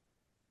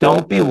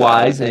 Don't be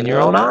wise in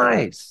your own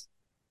eyes.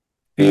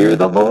 Fear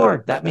the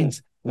Lord. That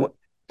means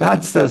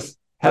God says,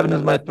 heaven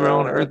is my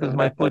throne, earth is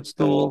my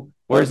footstool.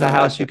 Where's the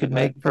house you could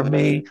make for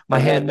me? My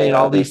hand made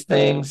all these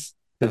things.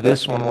 To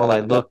this one will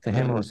I look, to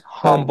him who is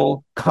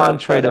humble,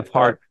 contrite of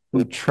heart,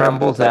 who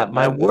trembles at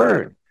my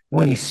word.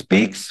 When he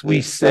speaks,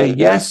 we say,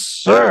 yes,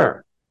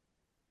 sir.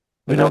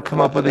 We don't come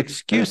up with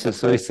excuses.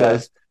 So he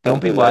says,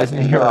 don't be wise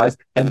in your eyes.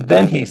 And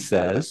then he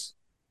says,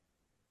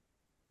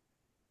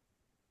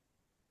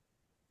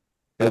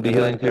 there'll be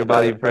healing to your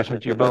body,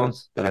 refreshment to your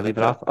bones. Did I leave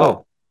it off?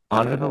 Oh,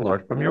 honor the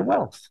Lord from your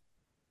wealth.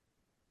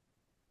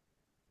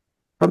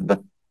 From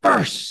the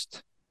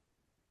first.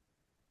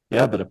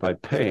 Yeah, but if I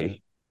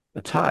pay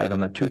the tithe on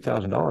that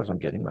 $2,000 I'm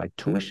getting, my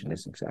tuition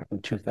is exactly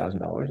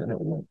 $2,000 and it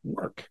won't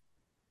work.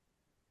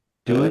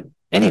 Do it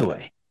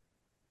anyway.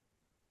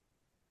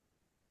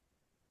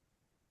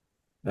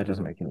 That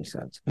doesn't make any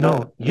sense.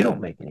 No, you don't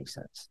make any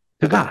sense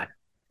to God.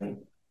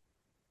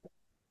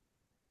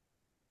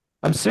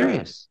 I'm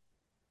serious.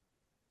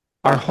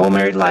 Our whole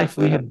married life,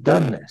 we have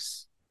done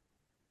this.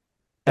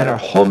 And our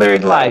whole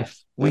married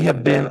life, we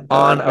have been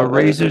on a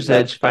razor's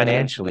edge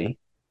financially.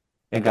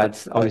 And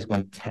God's always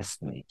going,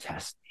 test me,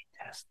 test me,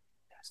 test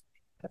me, test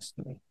me, test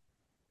me.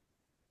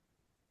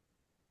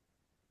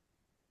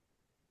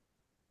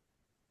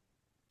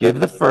 Give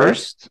the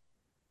first,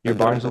 your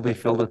barns will be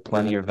filled with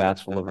plenty, your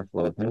vats will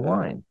overflow with new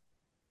wine.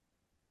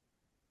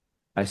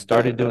 I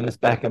started doing this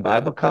back in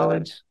Bible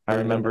college. I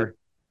remember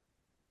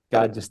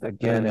God just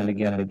again and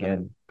again and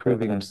again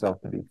proving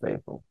himself to be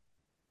faithful.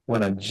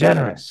 When I'm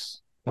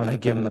generous, when I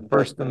give him the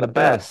first and the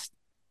best,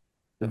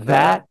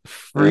 that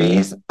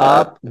frees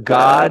up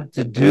God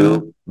to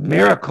do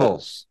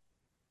miracles.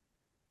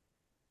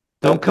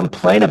 Don't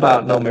complain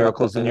about no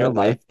miracles in your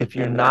life if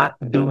you're not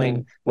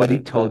doing what he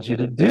told you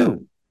to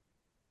do.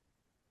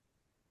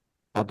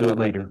 I'll do it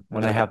later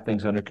when I have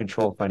things under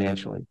control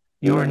financially.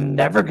 You are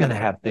never going to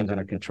have things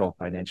under control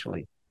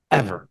financially,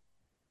 ever.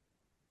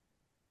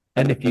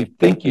 And if you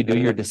think you do,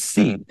 you're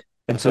deceived.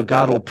 And so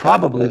God will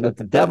probably let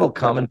the devil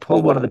come and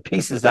pull one of the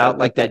pieces out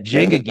like that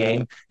Jenga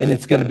game, and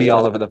it's going to be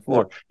all over the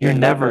floor. You're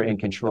never in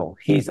control.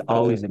 He's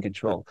always in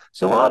control.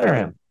 So honor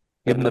him.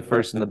 Give him the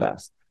first and the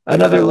best.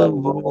 Another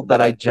little rule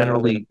that I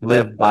generally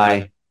live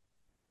by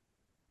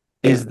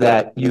is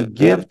that you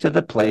give to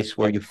the place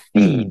where you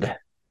feed.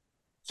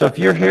 So if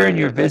you're here and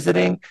you're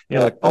visiting,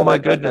 you're like, oh my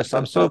goodness,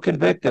 I'm so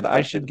convicted.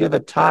 I should give a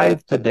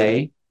tithe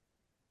today.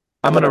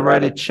 I'm going to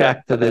write a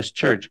check to this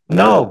church.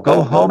 No,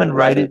 go home and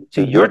write it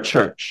to your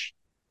church.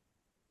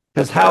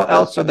 Because how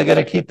else are they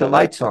going to keep the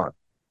lights on?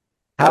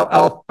 How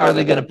else are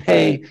they going to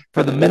pay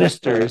for the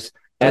ministers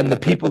and the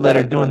people that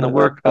are doing the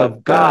work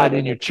of God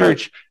in your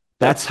church?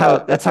 That's how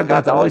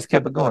God's always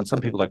kept it going. Some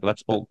people are like,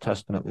 that's Old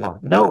Testament law.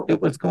 No,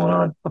 it was going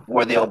on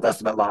before the Old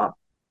Testament law.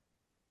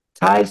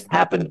 Tithes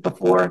happened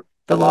before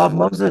the law of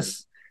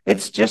Moses.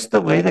 It's just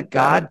the way that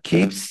God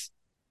keeps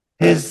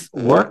his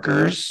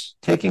workers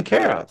taken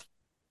care of.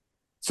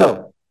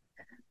 So,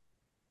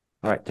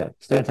 all right, Ted,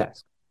 stay on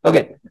task.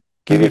 Okay,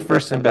 give your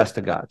first and best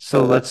to God.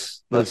 So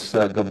let's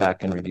go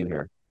back and review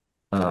here.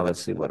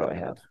 Let's see, what do I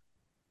have?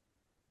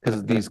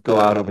 Because these go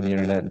out over the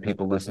internet and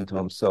people listen to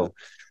them, so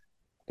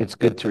it's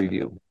good to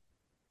review.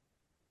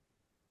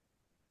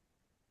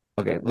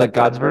 Okay, let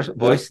God's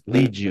voice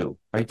lead you.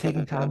 Are you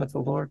taking time with the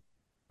Lord?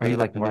 Are you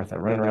like Martha,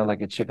 running around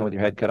like a chicken with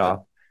your head cut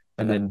off,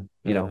 and then,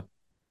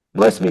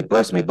 bless me,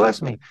 bless me,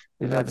 bless me?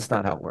 That's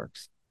not how it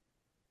works.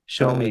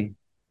 Show me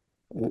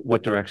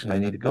what direction I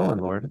need to go in,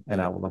 Lord,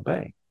 and I will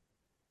obey.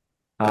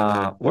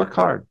 Work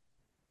hard.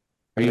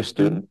 Are you a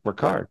student? Work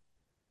hard.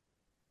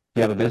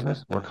 You have a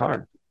business? Work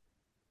hard.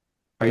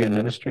 Are you in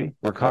ministry?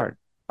 Work hard.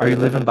 Are you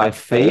living by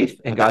faith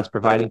and God's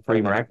providing for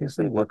you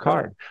miraculously? Work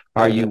hard.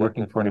 Are you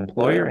working for an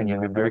employer and you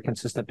have a very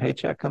consistent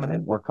paycheck coming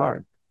in? Work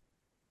hard.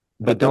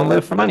 But don't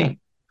live for money.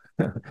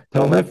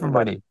 Don't live for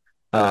money.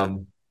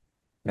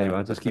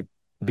 Anyway, just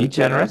be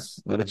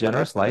generous, live a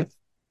generous life.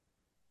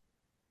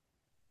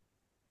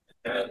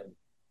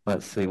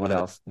 Let's see what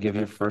else. Give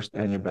your first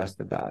and your best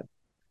to God.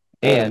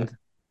 And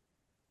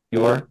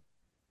your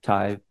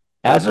tithe,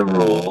 as a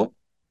rule,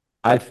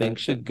 I think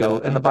should go,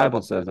 and the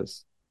Bible says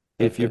this,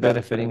 if you're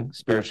benefiting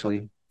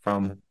spiritually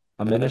from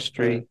a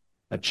ministry,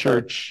 a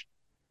church,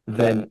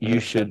 then you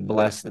should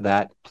bless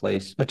that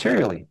place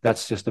materially.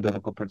 That's just a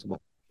biblical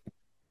principle.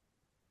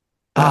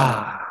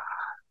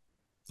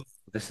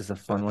 This is a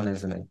fun one,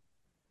 isn't it?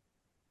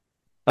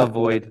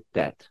 Avoid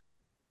debt.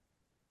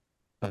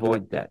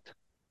 Avoid debt.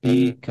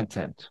 Be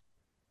content.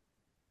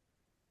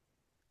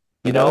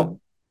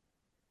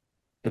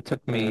 It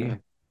took me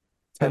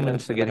 10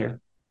 minutes to get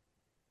here.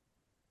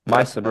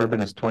 My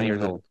Suburban is 20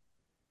 years old.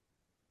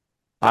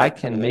 I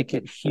can make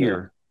it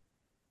here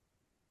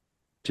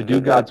to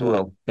do God's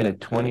will in a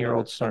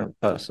 20-year-old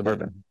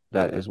Suburban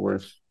that is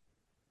worth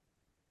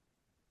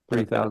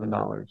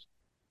 $3,000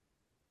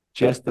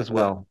 just as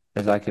well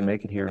as I can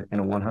make it here in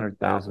a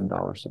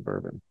 $100,000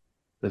 Suburban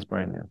that's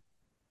brand new.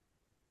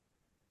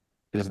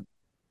 Is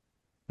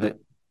that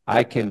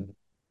I can,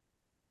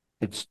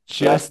 it's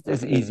just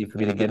as easy for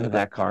me to get into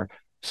that car.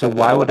 So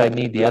why would I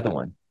need the other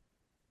one?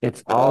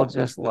 It's all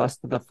just lust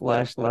of the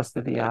flesh, lust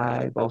of the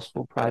eye,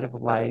 boastful pride of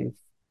life,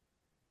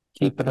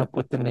 keeping up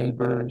with the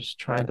neighbors,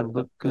 trying to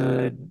look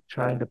good,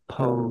 trying to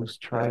pose,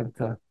 trying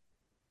to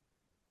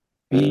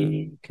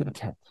be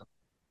content.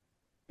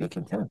 Be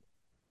content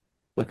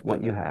with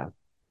what you have.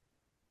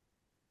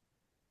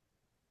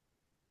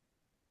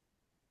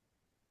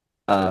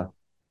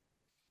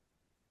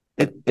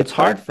 It's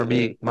hard for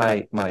me.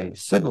 My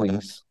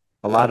siblings,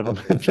 a lot of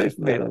them, they've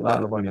made a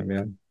lot of money,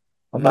 man.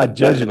 I'm not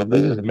judging them.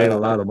 They just made a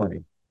lot of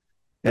money.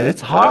 And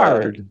it's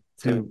hard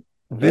to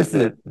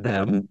visit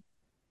them.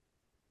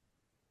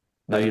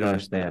 No, you don't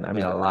understand. I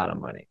mean, a lot of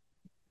money.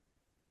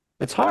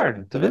 It's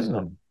hard to visit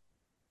them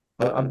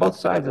on both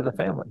sides of the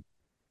family.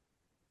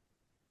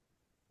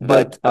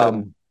 But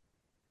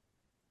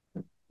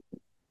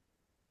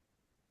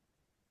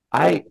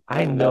I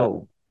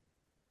know,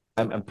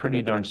 I'm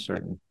pretty darn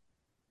certain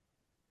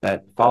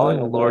that following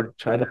the Lord,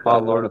 trying to follow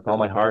the Lord with all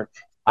my heart,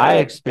 I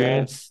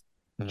experience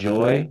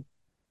joy,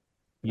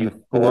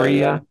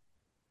 euphoria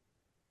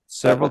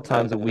several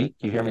times a week.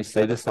 You hear me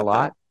say this a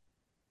lot.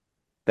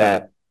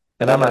 That,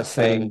 and I'm not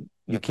saying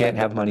you can't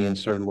have money and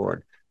serve the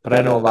Lord, but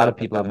I know a lot of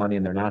people have money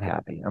and they're not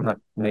happy. I'm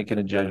not making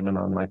a judgment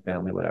on my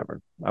family,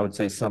 whatever. I would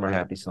say some are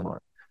happy, some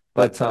aren't.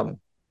 But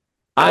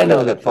I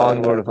know that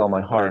following the Lord with all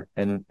my heart,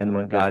 and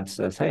when God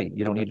says, "Hey,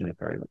 you don't need to do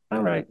prayer,"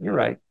 all right, you're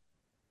right.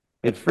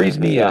 It frees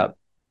me up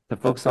to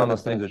focus on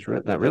those things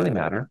that really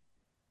matter.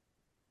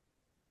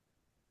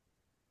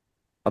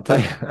 I'll tell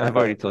you, I've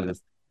already told you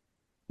this.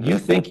 You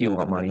think you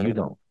want money, you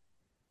don't.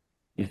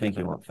 You think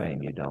you want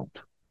fame, you don't.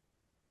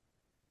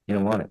 You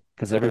don't want it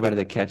because everybody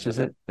that catches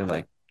it, they're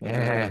like,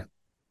 "Yeah,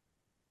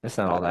 it's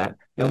not all that."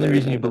 The only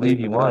reason you believe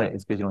you want it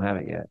is because you don't have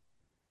it yet.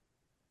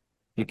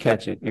 You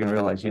catch it, you're gonna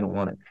realize you don't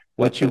want it.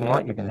 What you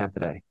want, you can have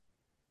today.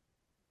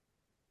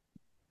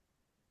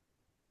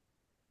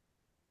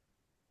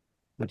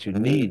 What you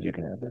need, you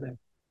can have today.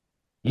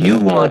 You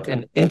want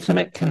an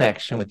intimate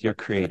connection with your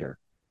Creator,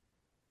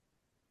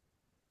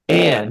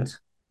 and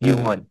you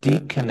want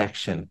deep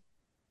connection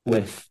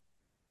with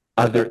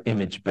other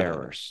image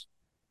bearers.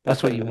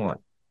 That's what you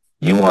want.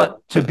 You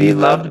want to be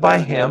loved by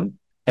Him,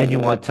 and you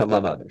want to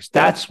love others.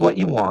 That's what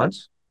you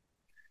want,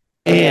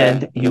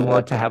 and you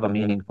want to have a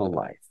meaningful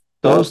life.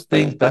 Those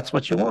things, that's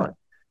what you want.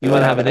 You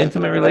want to have an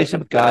intimate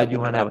relationship with God. You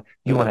want to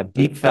have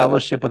deep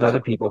fellowship with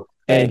other people,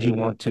 and you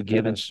want to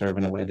give and serve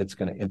in a way that's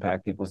going to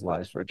impact people's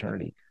lives for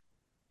eternity.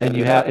 And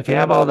if you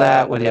have all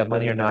that, whether you have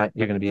money or not,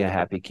 you're going to be a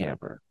happy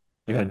camper.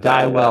 You're going to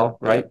die well,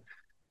 right?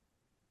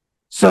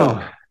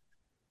 So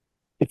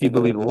if you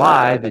believe a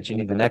lie that you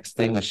need the next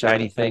thing, the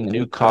shiny thing, the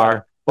new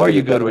car, or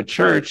you go to a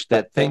church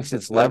that thinks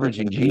it's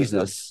leveraging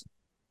Jesus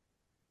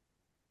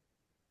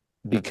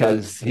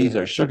because he's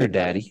our sugar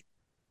daddy,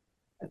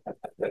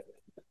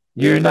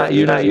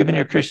 even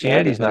your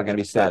Christianity is not going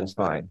to be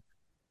satisfying.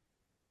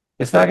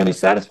 It's not going to be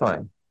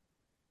satisfying.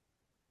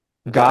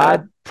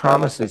 God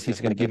promises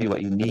he's going to give you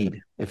what you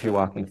need if you're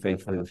walking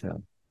faithfully with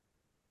him.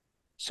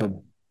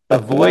 So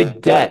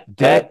avoid debt.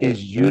 Debt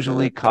is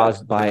usually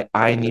caused by,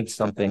 I need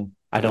something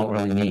I don't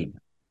really need.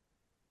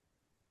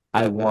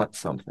 I want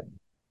something.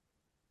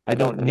 I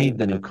don't need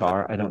the new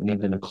car. I don't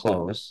need the new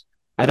clothes.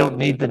 I don't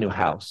need the new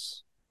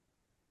house.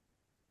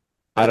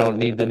 I don't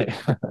need the new,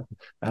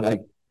 I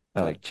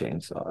like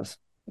chainsaws.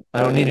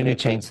 I don't need a new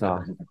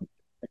chainsaw.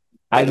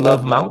 I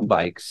love mountain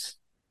bikes.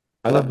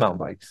 I love mountain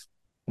bikes.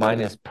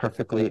 Mine is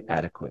perfectly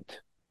adequate.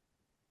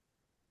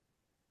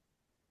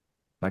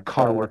 My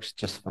car works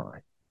just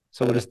fine.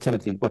 So what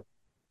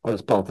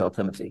does Paul tell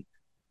Timothy?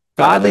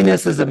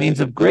 Godliness is a means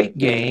of great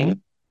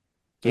gain,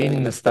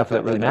 gaining the stuff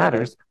that really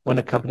matters, when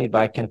accompanied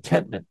by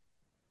contentment.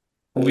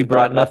 When we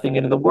brought nothing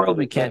into the world,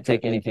 we can't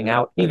take anything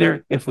out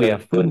either. If we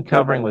have food and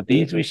covering, with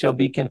these we shall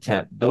be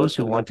content. Those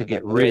who want to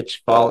get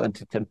rich fall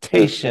into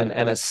temptation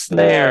and a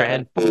snare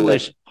and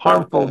foolish,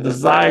 harmful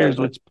desires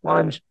which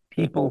plunge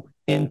people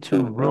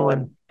into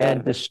ruin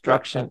and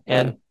destruction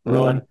and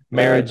ruin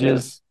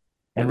marriages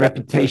and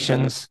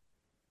reputations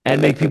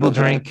and make people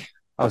drink.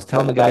 I was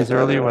telling the guys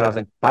earlier when I was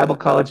in Bible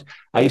college,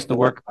 I used to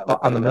work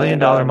on the $1 Million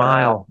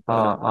Mile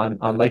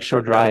on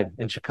Lakeshore Drive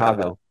in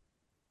Chicago.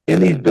 In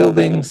these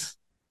buildings,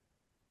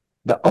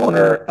 the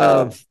owner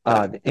of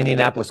the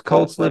Indianapolis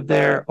Colts lived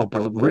there.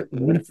 Oprah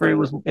Winfrey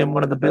was in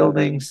one of the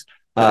buildings.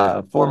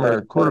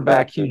 Former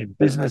quarterback, huge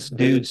business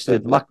dude,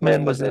 Sid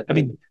Luckman was in. I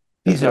mean,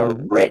 these are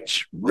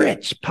rich,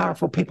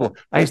 powerful people.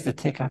 I used to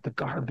take out the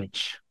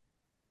garbage.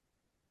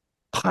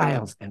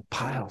 Piles and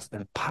piles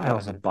and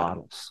piles of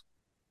bottles.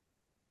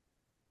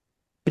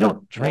 You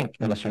don't drink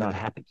unless you're not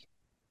happy.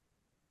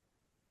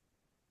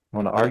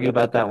 Want to argue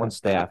about that one?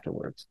 Stay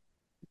afterwards.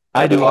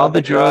 I do all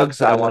the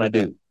drugs I want to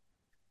do.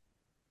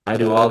 I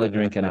do all the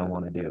drinking I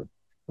want to do.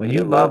 When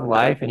you love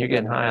life and you're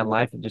getting high on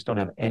life, you just don't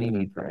have any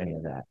need for any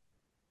of that.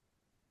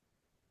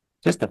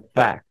 Just a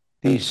fact.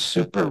 These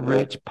super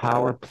rich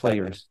power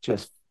players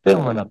just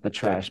filling up the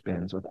trash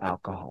bins with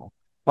alcohol.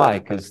 Why?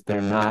 Because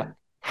they're not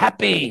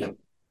happy.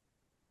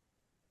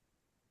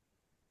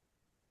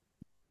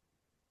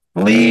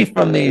 Flee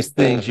from these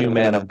things, you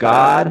men of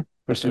God.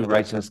 Pursue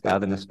righteousness,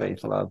 godliness,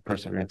 faith, love,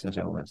 perseverance, and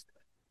gentleness.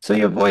 So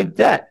you avoid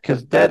debt,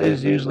 because debt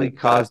is usually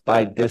caused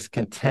by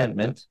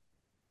discontentment.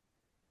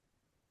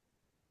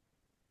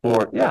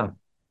 Or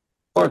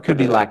it could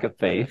be lack of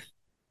faith.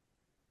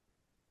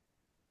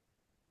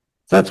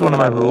 So that's one of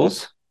my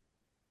rules.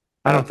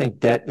 I don't think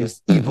debt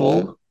is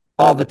evil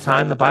all the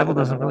time. The Bible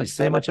doesn't really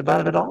say much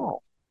about it at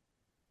all.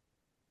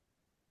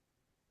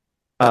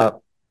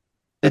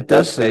 It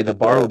does say the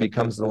borrower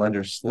becomes the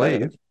lender's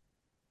slave.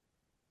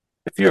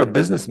 If you're a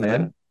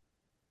businessman,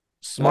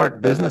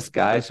 smart business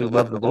guys who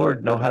love the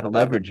Lord know how to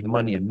leverage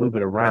money and move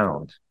it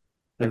around.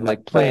 They're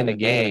like playing a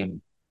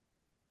game.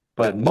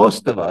 But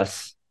most of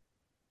us,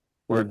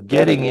 we're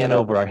getting in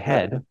over our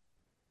head, and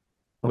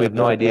we have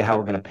no idea how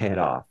we're going to pay it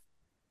off.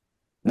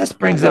 And this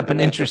brings up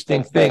an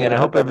interesting thing, and I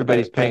hope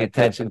everybody's paying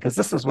attention, because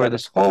this is where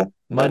this whole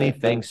money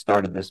thing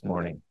started this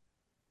morning.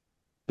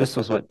 This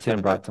was what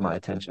Tim brought to my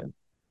attention.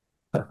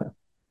 I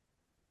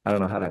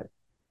don't know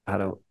how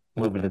to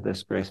move into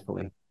this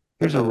gracefully.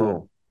 Here's a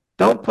rule.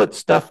 Don't put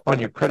stuff on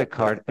your credit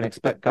card and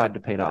expect God to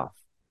pay it off.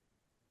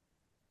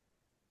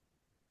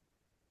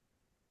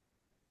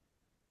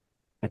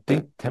 I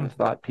think Tim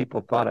thought people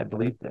thought I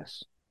believed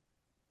this.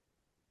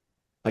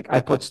 Like,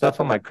 I put stuff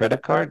on my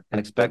credit card and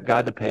expect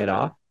God to pay it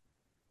off.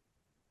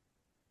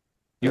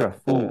 You're a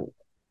fool.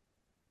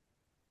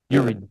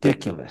 You're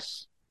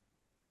ridiculous.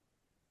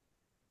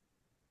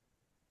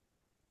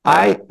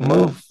 I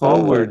move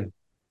forward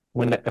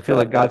when I feel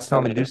like God's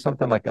telling me to do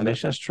something like a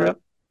missions trip,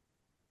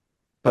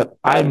 but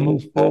I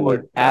move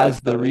forward as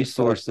the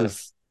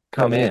resources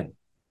come in.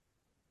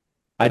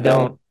 I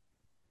don't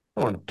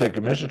want to take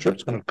a mission trip.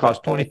 It's going to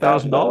cost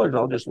 $20,000.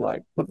 I'll just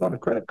like put it on a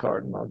credit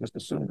card and I'll just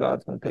assume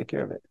God's going to take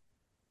care of it.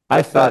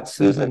 I thought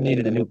Susan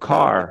needed a new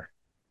car.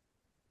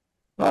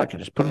 Well, I could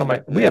just put it on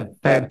my. We have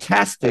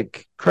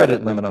fantastic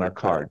credit limit on our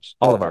cards,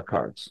 all of our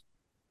cards.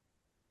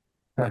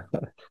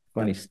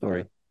 Funny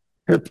story.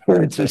 Her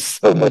parents are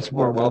so much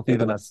more wealthy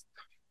than us.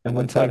 And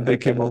one time they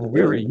came over,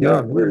 we were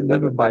young, we were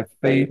living by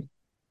faith.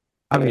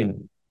 I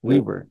mean, we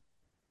were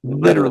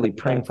literally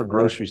praying for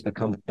groceries to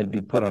come and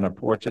be put on our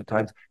porch at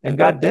times. And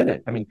God did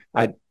it. I mean,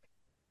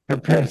 her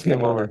parents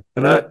came over,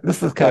 and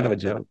this is kind of a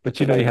joke, but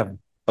you have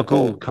a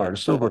gold card, a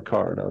silver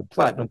card, a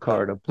platinum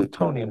card, a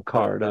plutonium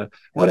card,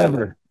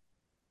 whatever.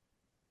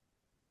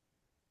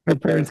 Her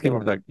parents came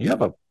over, like,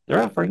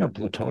 they're offering a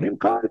plutonium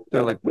card?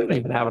 They're like, we don't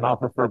even have an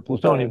offer for a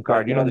plutonium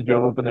card. They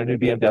drove up in their new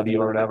BMW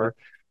or whatever,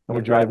 and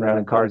we're driving around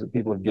in cars that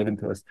people have given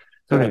to us.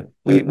 So anyway,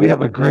 we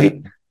have a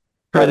great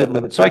credit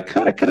limit. So I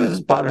could have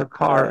just bought her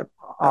car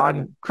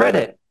on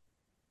credit.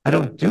 I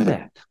don't do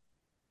that.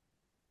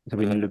 So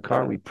we need a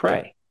car, we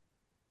pray.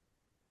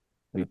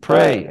 We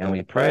pray and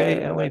we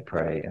pray and we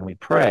pray and we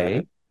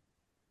pray.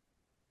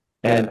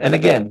 And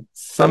again,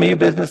 some of you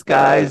business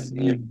guys,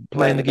 you're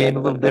playing the game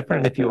a little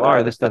different. And if you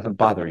are, this doesn't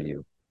bother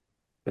you.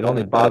 It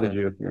only bothers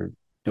you if you're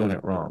doing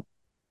it wrong.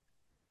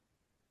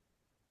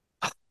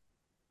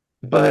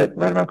 But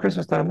right around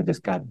Christmas time, we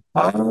just got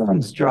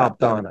bombs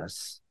dropped on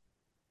us.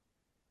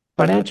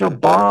 Financial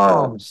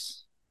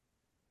bombs.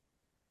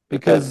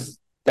 Because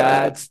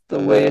that's the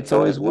way it's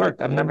always worked.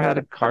 I've never had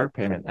a car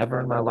payment ever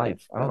in my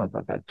life. I don't know if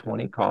I've had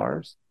 20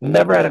 cars.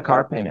 Never had a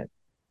car payment.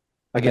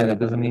 Again, that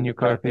doesn't mean your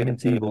car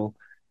payment's evil.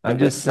 I'm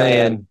just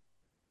saying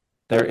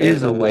there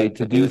is a way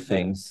to do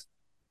things.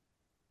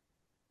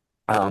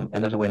 And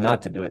there's a way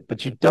not to do it.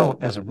 But you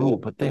don't, as a rule,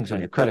 put things on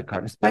your credit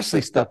card,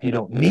 especially stuff you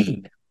don't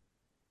need.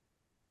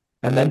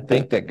 And then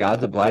think that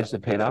God's obliged to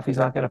pay it off. He's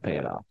not going to pay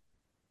it off.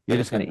 You're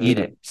just going to eat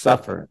it,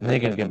 suffer, and then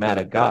you're going to get mad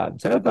at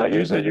God. Say, I thought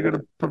you said you're going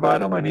to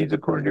provide all my needs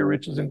according to your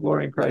riches and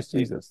glory in Christ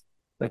Jesus.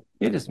 Like,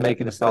 you're just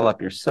making this all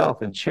up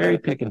yourself and cherry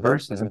picking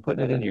verses and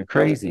putting it into your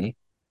crazy.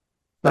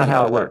 Not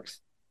how it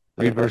works.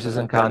 Read verses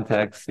in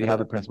context, see how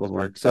the principles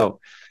work. So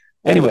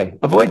anyway,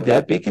 avoid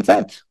debt, be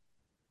content.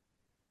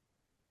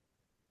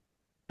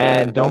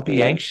 And don't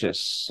be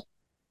anxious.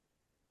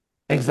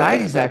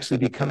 Anxiety is actually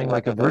becoming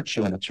like a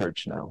virtue in the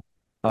church now.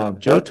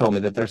 Joe told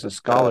me that there's a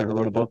scholar who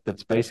wrote a book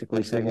that's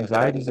basically saying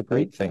anxiety is a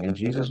great thing, and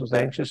Jesus was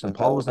anxious, and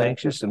Paul was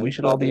anxious, and we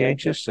should all be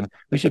anxious, and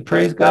we should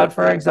praise God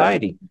for our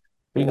anxiety.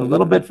 Being a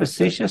little bit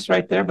facetious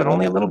right there, but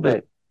only a little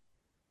bit.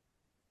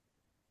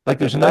 Like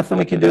there's nothing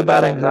we can do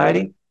about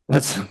anxiety.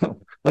 Let's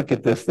look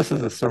at this. This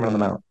is the Sermon on the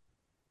Mount.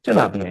 Do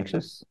not be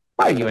anxious.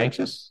 Why are you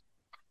anxious?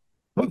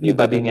 What do you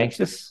by being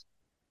anxious?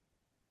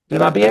 Do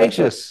not be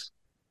anxious.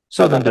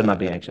 So then do not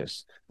be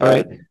anxious. All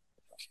right.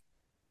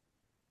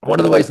 One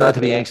of the ways not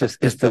to be anxious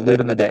is to live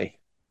in the day.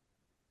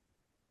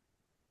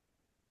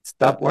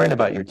 Stop worrying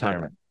about your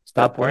retirement.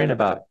 Stop worrying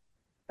about,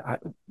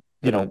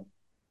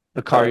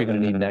 the car you're going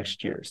to need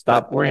next year.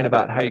 Stop worrying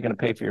about how you're going to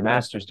pay for your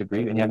master's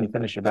degree when you haven't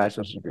finished your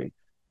bachelor's degree.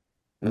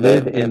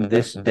 Live in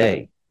this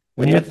day.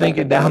 When you're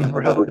thinking down the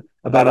road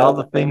about all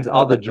the things,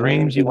 all the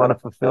dreams you want to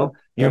fulfill,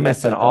 you're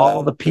missing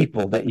all the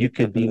people that you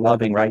could be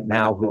loving right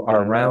now who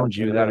are around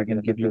you that are going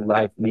to give you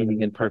life,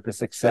 meaning, and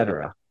purpose,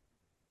 etc.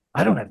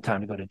 I don't have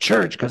time to go to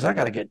church because I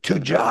got to get 2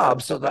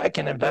 jobs so that I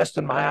can invest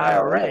in my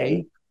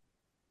IRA.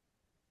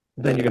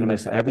 Then you're going to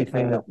miss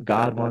everything that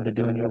God wanted to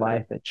do in your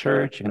life at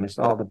church. You're going to miss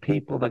all the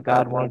people that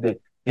God wanted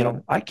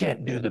to, I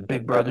can't do the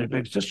Big Brothers,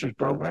 Big Sisters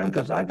program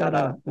because I got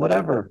to,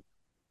 whatever.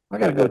 I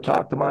got to go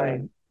talk to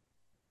my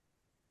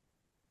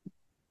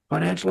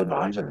financial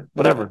advisor,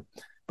 whatever.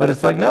 But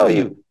it's like, no,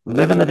 you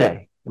live in the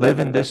day, live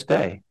in this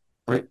day.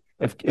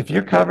 If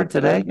you're covered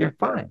today, you're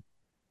fine.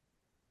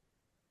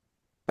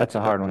 That's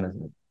a hard one,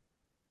 isn't it?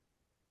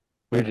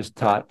 We're just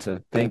taught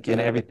to think in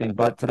everything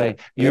but today.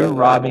 You're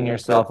robbing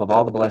yourself of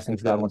all the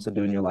blessings God wants to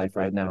do in your life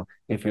right now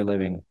if you're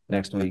living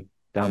next week,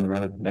 down the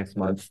road, next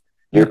month,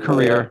 your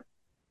career.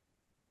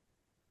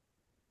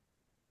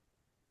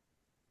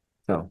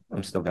 So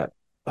I'm still got,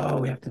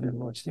 we have to do the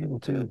Lord's table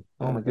too.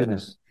 Oh my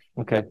goodness.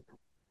 Okay.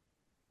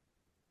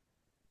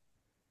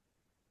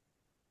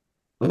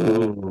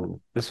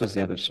 Ooh, this was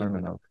the other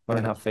sermon of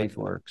learning how faith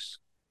works.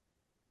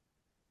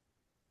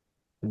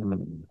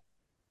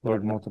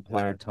 Lord,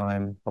 multiply our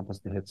time. Help us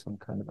to hit some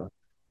kind of a,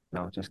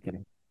 no, just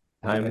kidding.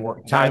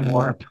 Time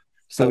warp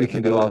so we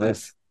can do all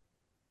this.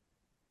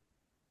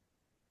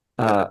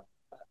 A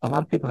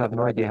lot of people have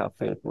no idea how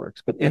faith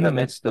works, but in the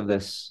midst of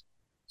this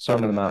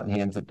Sermon on the Mount, he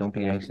ends up, don't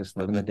be anxious,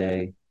 live in the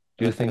day,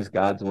 do things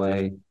God's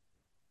way.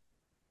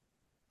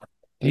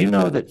 Do you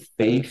know that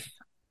faith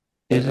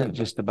isn't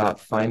just about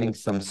finding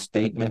some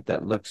statement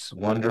that looks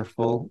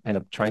wonderful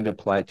and trying to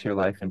apply it to your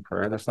life in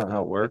prayer? That's not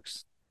how it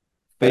works.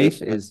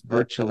 Faith is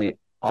virtually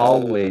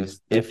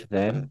always if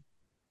then.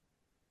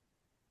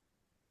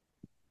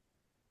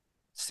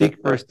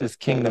 Seek first his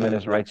kingdom and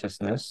his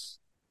righteousness.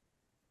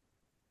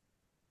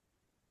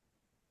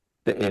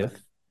 The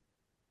if,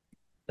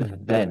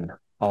 then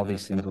all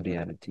these things will be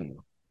added to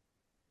you.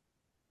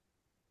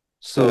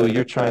 So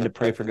you're trying to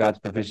pray for God's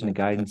provision and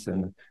guidance,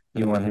 and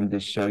you want him to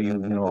show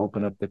you,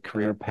 open up the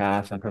career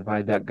path and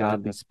provide that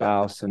godly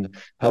spouse and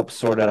help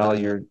sort out all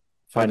your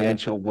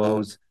financial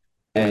woes.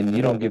 And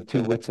you don't give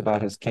 2 wits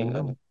about his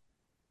kingdom.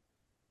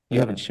 You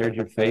haven't shared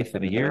your faith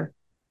in a year.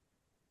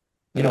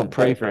 You don't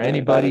pray for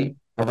anybody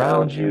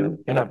around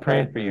you. You're not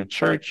praying for your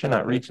church. You're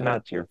not reaching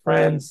out to your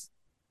friends.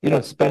 You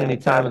don't spend any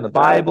time in the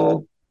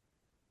Bible.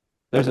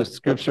 There's a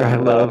scripture I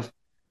love.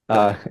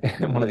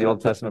 In one of the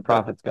Old Testament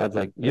prophets, God's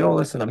like, you don't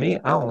listen to me,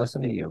 I don't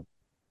listen to you.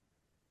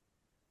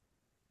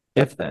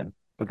 If then,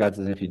 but God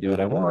says, if you do what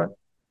I want,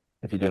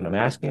 if you do what I'm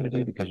asking you to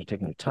do because you're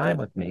taking your time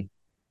with me,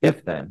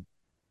 if then,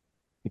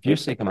 if you're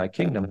seeking my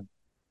kingdom,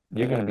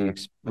 you're going to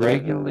be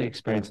regularly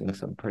experiencing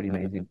some pretty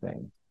amazing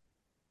things.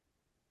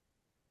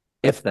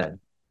 If then.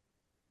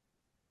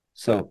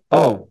 So,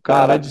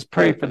 God, I just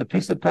pray for the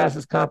peace that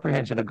passes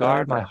comprehension to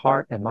guard my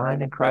heart and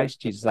mind in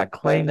Christ Jesus. I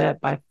claim that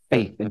by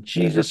faith. In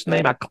Jesus'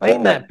 name, I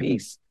claim that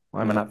peace.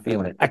 Why am I not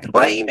feeling it? I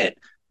claim it.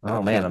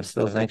 Oh, man, I'm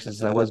still as anxious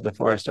as I was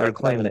before I started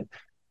claiming it.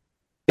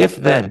 If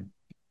then,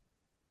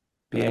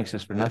 be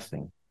anxious for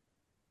nothing.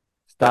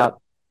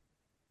 Stop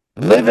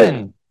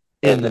living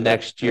in the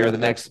next year, the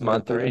next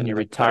month, or in your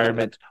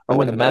retirement, or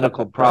when the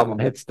medical problem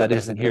hits that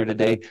isn't here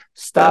today.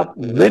 Stop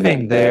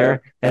living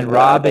there and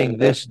robbing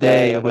this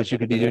day of what you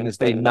could be doing this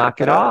day.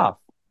 Knock it off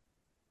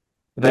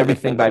with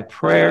everything by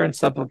prayer and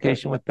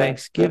supplication with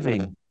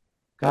thanksgiving.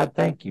 God,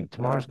 thank you.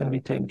 Tomorrow's going to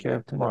be taken care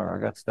of tomorrow.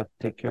 I got stuff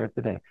to take care of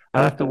today. I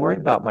don't have to worry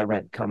about my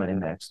rent coming in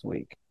next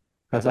week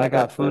because I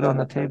got food on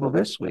the table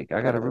this week.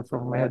 I got a roof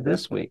over my head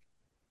this week.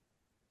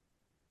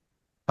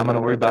 I'm going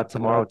to worry about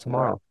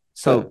tomorrow.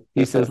 So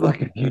he says,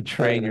 look, if you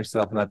train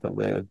yourself not to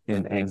live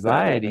in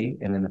anxiety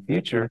and in the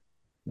future,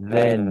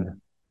 then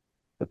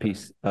the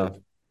peace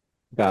of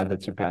God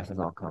that surpasses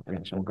all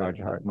comprehension will guard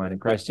your heart and mind in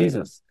Christ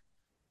Jesus.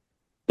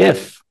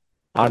 If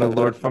honor the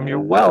Lord from your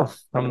wealth,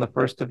 from the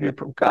first of your,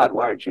 God,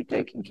 why aren't you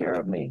taking care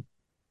of me?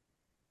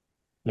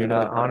 You're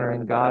not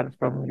honoring God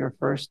from your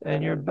first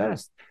and your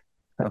best.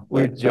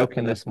 We're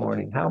joking this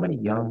morning. How many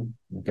young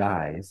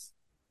guys,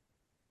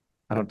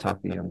 I don't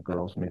talk to young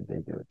girls, maybe they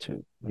do it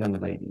too, young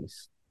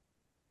ladies,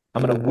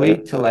 I'm going to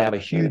wait till I have a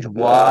huge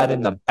wad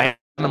in the bank.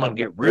 I'm going to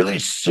get really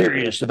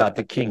serious about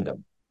the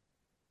kingdom.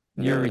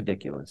 You're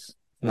ridiculous.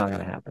 It's not going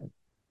to happen.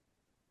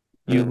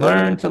 You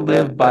learn to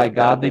live by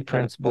godly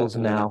principles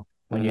now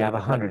when you have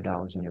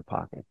 $100 in your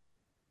pocket.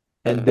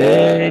 And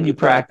then you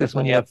practice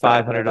when you have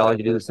 $500,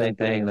 you do the same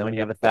thing. And then when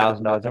you have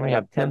 $1,000, then when you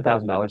have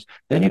 $10,000,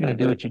 then you're going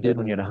to do what you did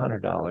when you had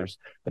 $100.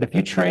 But if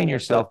you train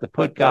yourself to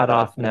put God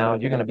off now,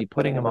 you're going to be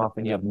putting him off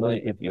when you have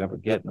millions, if you ever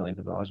get millions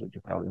of dollars, which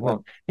you probably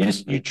won't.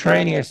 You're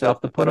training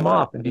yourself to put him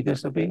off and be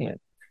disobedient.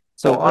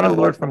 So honor the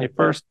Lord from your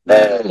first,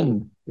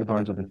 then your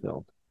barns will be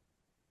filled.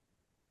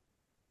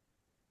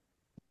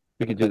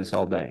 We could do this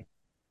all day.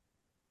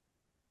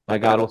 My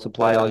God will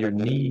supply all your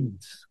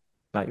needs,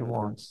 not your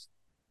wants.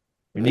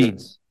 Your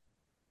needs.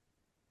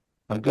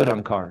 I'm good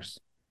on cars.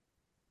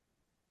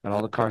 Got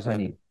all the cars I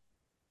need.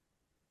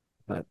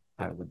 But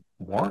I would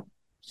want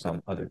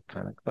some other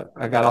kind of, but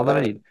I got all that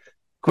I need.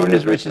 According to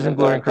his riches and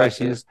glory in Christ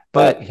Jesus.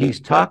 But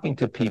he's talking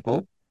to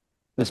people,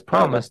 this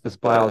promise, this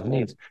supply of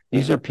needs.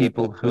 These are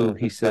people who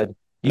he said,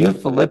 you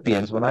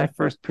Philippians, when I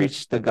first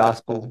preached the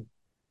gospel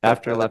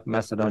after I left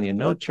Macedonia,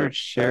 no church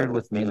shared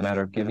with me the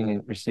matter of giving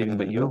and receiving,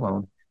 but you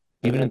alone.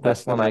 Even in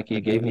Thessalonica,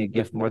 you gave me a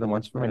gift more than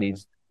once for my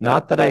needs.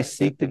 Not that I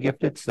seek the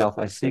gift itself,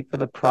 I seek for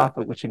the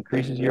profit which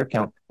increases your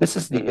account. This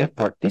is the if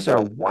part. These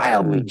are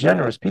wildly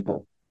generous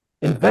people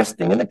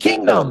investing in the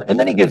kingdom. And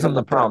then he gives them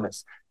the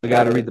promise. We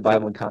got to read the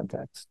Bible in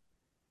context.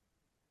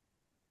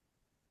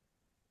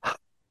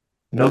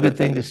 No good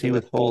thing does he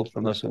withhold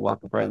from those who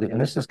walk uprightly.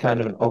 And this is kind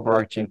of an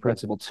overarching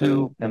principle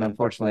too. And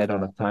unfortunately, I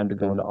don't have time to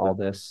go into all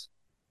this.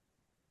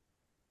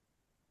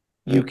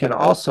 You can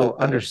also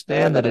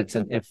understand that it's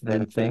an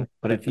if-then thing,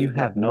 but if you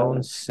have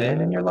known sin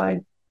in your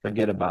life,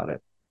 forget about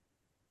it.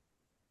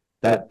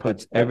 That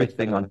puts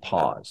everything on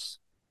pause.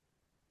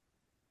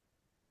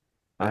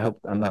 I hope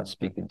I'm not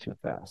speaking too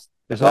fast.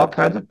 There's all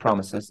kinds of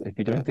promises. If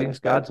you're doing things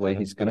God's way,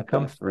 he's going to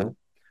come through.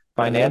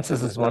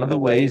 Finances is one of the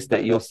ways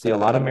that you'll see a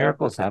lot of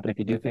miracles happen if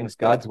you do things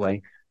God's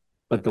way.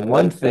 But the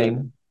one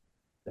thing,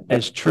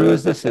 as true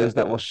as this is,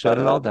 that will shut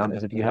it all down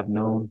is if you have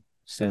known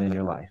sin in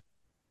your life.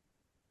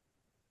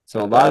 So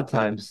a lot of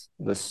times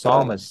the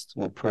psalmist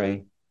will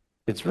pray.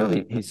 It's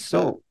really, he's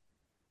so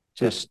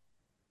just,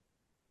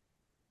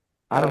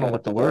 I don't know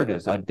what the word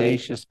is,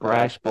 audacious,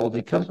 brash, bold.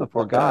 He comes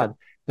before God.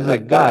 He's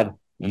like, God,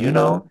 you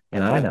know,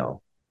 and I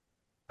know.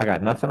 I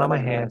got nothing on my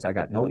hands. I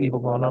got no evil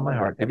going on my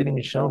heart. Everything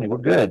you've shown me, we're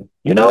good.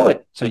 You know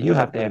it. So you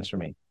have to answer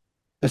me.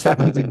 This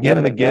happens again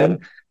and again.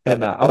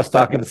 And I was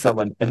talking to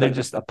someone and they're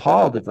just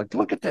appalled. It's like,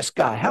 look at this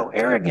guy. How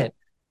arrogant.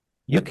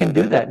 You can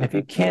do that. And if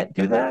you can't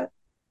do that,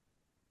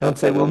 don't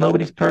say, well,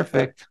 nobody's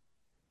perfect.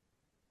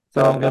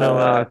 So I'm going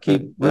to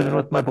keep living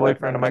with my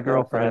boyfriend or my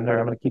girlfriend, or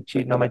I'm going to keep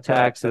cheating on my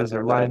taxes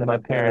or lying to my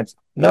parents.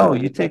 No,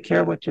 you take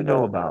care of what you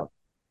know about.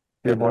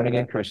 You're a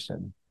born-again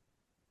Christian.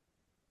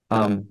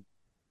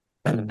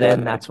 And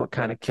then that's what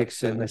kind of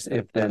kicks in this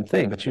if-then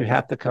thing. But you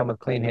have to come with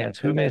clean hands.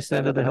 Who may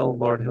ascend to the hill of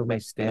the Lord? Who may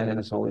stand in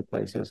his holy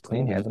place? He has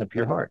clean hands and a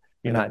pure heart.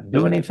 You're not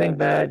doing anything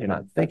bad. You're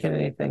not thinking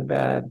anything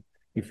bad.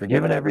 You've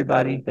forgiven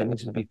everybody that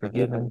needs to be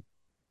forgiven.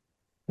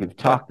 You've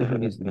talked to who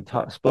needs to be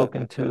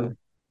spoken to.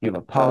 You've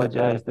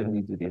apologized to who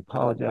needs to be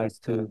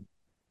apologized to.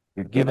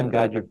 You're giving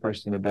God your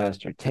first and your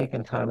best. You're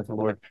taking time with the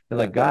Lord. You're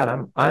like,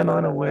 God, I'm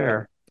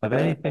unaware of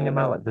anything in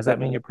my life. Does that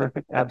mean you're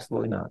perfect?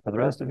 Absolutely not. For the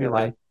rest of your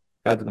life,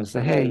 God's going to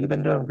say, hey, you've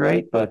been doing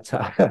great, but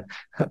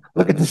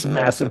look at this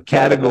massive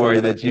category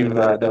that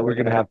that we're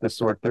going to have to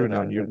sort through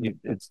now. And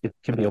it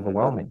can be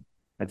overwhelming.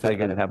 I tell you,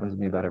 God, it happens to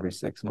me about every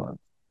 6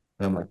 months.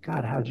 And I'm like,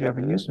 God, how'd you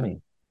ever use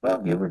me?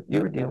 Well, you were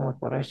dealing with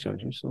what I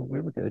showed you, so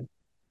we were good.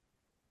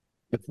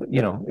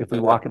 If we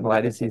walk in the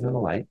light, he's in the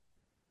light.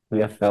 We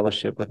have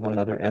fellowship with one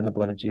another, and the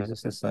blood of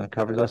Jesus, his son,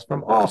 covers us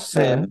from all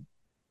sin.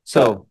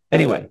 So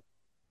anyway,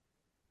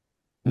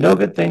 no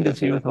good thing does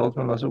he withhold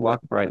from those who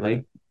walk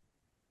uprightly.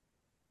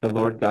 The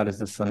Lord God is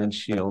the sun and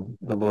shield.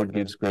 The Lord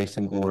gives grace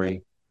and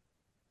glory.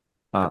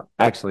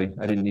 Actually,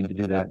 I didn't need to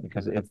do that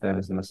because if then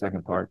is in the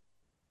second part.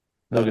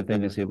 No good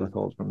thing does he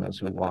withhold from those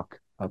who walk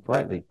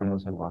uprightly,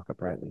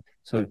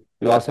 So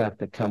you also have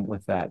to come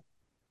with that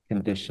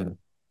condition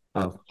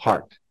of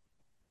heart.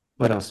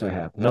 What else do I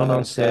have? No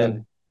known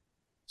sin.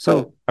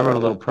 So I wrote a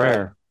little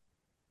prayer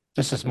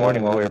just this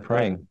morning while we were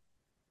praying.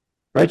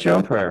 Write your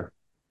own prayer.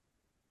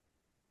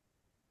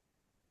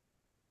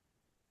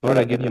 Lord,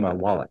 I give you my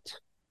wallet.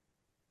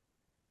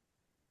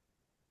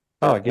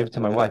 Oh, I gave it to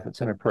my wife.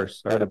 It's in her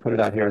purse. All right, I put it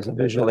out here as a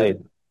visual aid.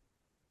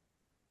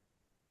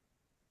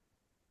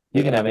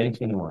 You can have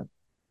anything you want.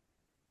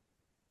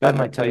 God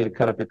might tell you to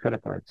cut up your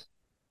credit cards.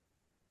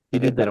 He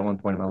did that at one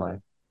point in my life.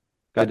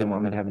 God didn't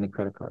want me to have any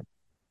credit cards.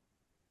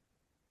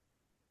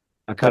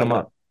 I cut them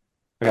up.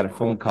 I got a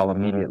phone call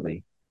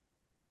immediately.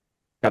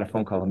 I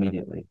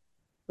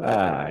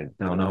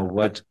don't know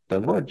what the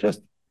Lord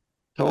just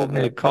told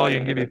me to call you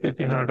and give you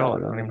 $1,500. I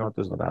don't even know what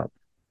this is about.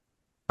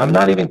 I'm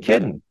not even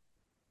kidding.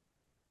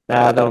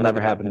 That'll never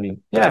happen to me.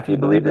 Yeah, if you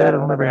believe that,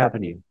 it'll never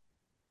happen to you.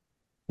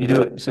 You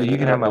do it so you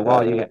can have my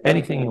wallet. You get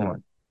anything you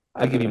want.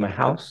 I'll give you my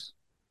house.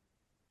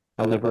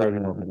 I'll live wherever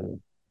you want me to live.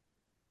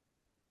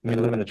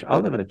 I'll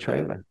live in a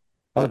trailer.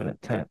 I'll live in a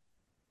tent.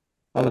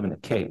 I'll live in a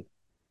cave.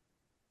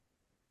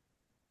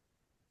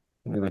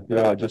 And you're like,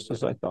 yeah, just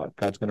as I thought.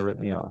 God's going to rip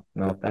me off.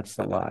 No, that's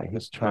the lie.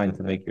 He's trying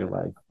to make your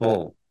life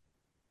full.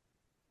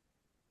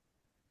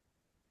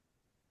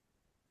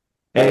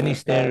 Any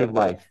standard of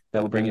life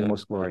that will bring you the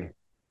most glory.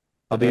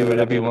 I'll be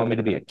whatever you want me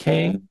to be. A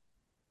king,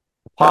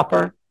 a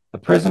pauper, a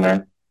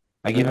prisoner.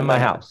 I give him my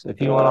house. If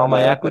you want all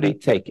my equity,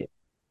 take it.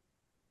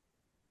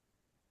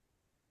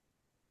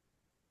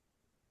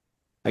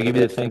 I give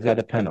you the things I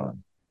depend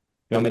on.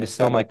 You want me to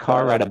sell my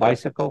car, ride a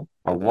bicycle,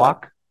 or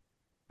walk?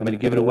 You want me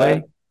to give it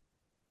away?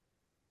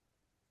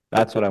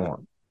 That's what I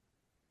want.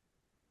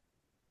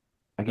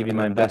 I give you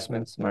my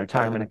investments, my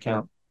retirement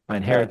account, my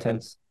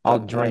inheritance. I'll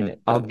drain it.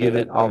 I'll give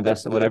it. I'll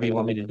invest it, whatever you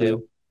want me to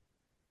do.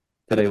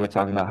 Today we're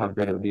talking about how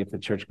great it would be if the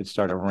church could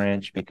start a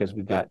ranch because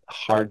we've got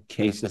hard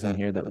cases in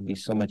here that would be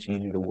so much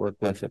easier to work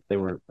with if they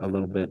were a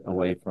little bit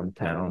away from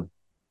town.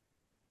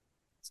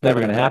 It's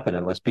never going to happen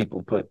unless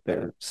people put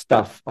their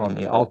stuff on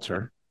the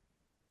altar,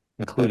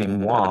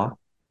 including moi.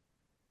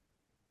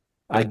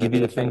 I give you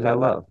the things I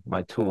love.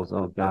 My tools.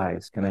 Oh,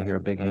 guys, can I hear a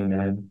big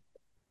amen?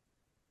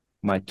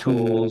 My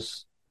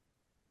tools,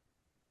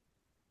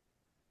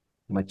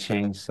 my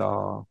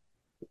chainsaw,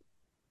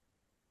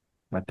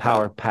 my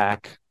power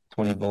pack,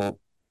 20 volt,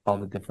 all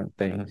the different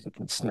things you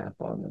can snap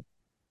on them.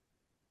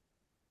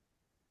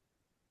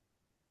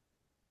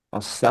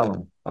 I'll sell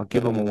them. I'll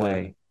give them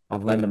away. I'll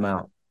lend them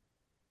out.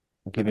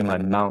 I'll give you my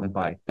mountain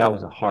bike. That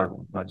was a hard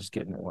one. Not just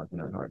kidding. It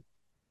wasn't that hard.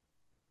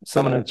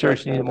 Someone in the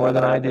church need it more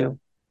than I do.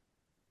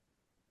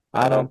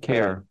 I don't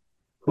care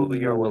who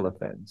your will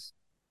offends.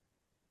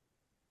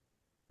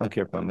 I don't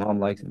care if my mom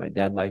likes it, my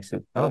dad likes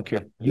it. I don't care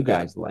if you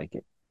guys like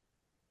it.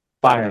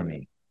 Fire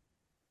me.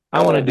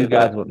 I want to do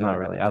God's will. Not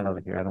really. I love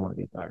it here. I don't want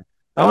to be fired.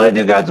 I want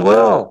to do God's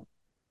will.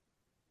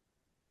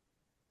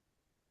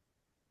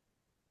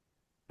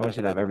 I want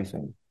you to have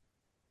everything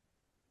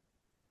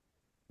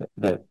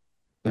that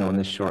in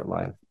this short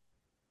life,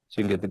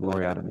 so you can get the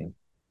glory out of me.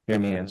 Hear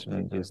me answer me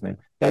in Jesus' name.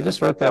 Yeah, I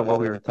just wrote that while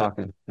we were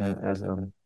talking as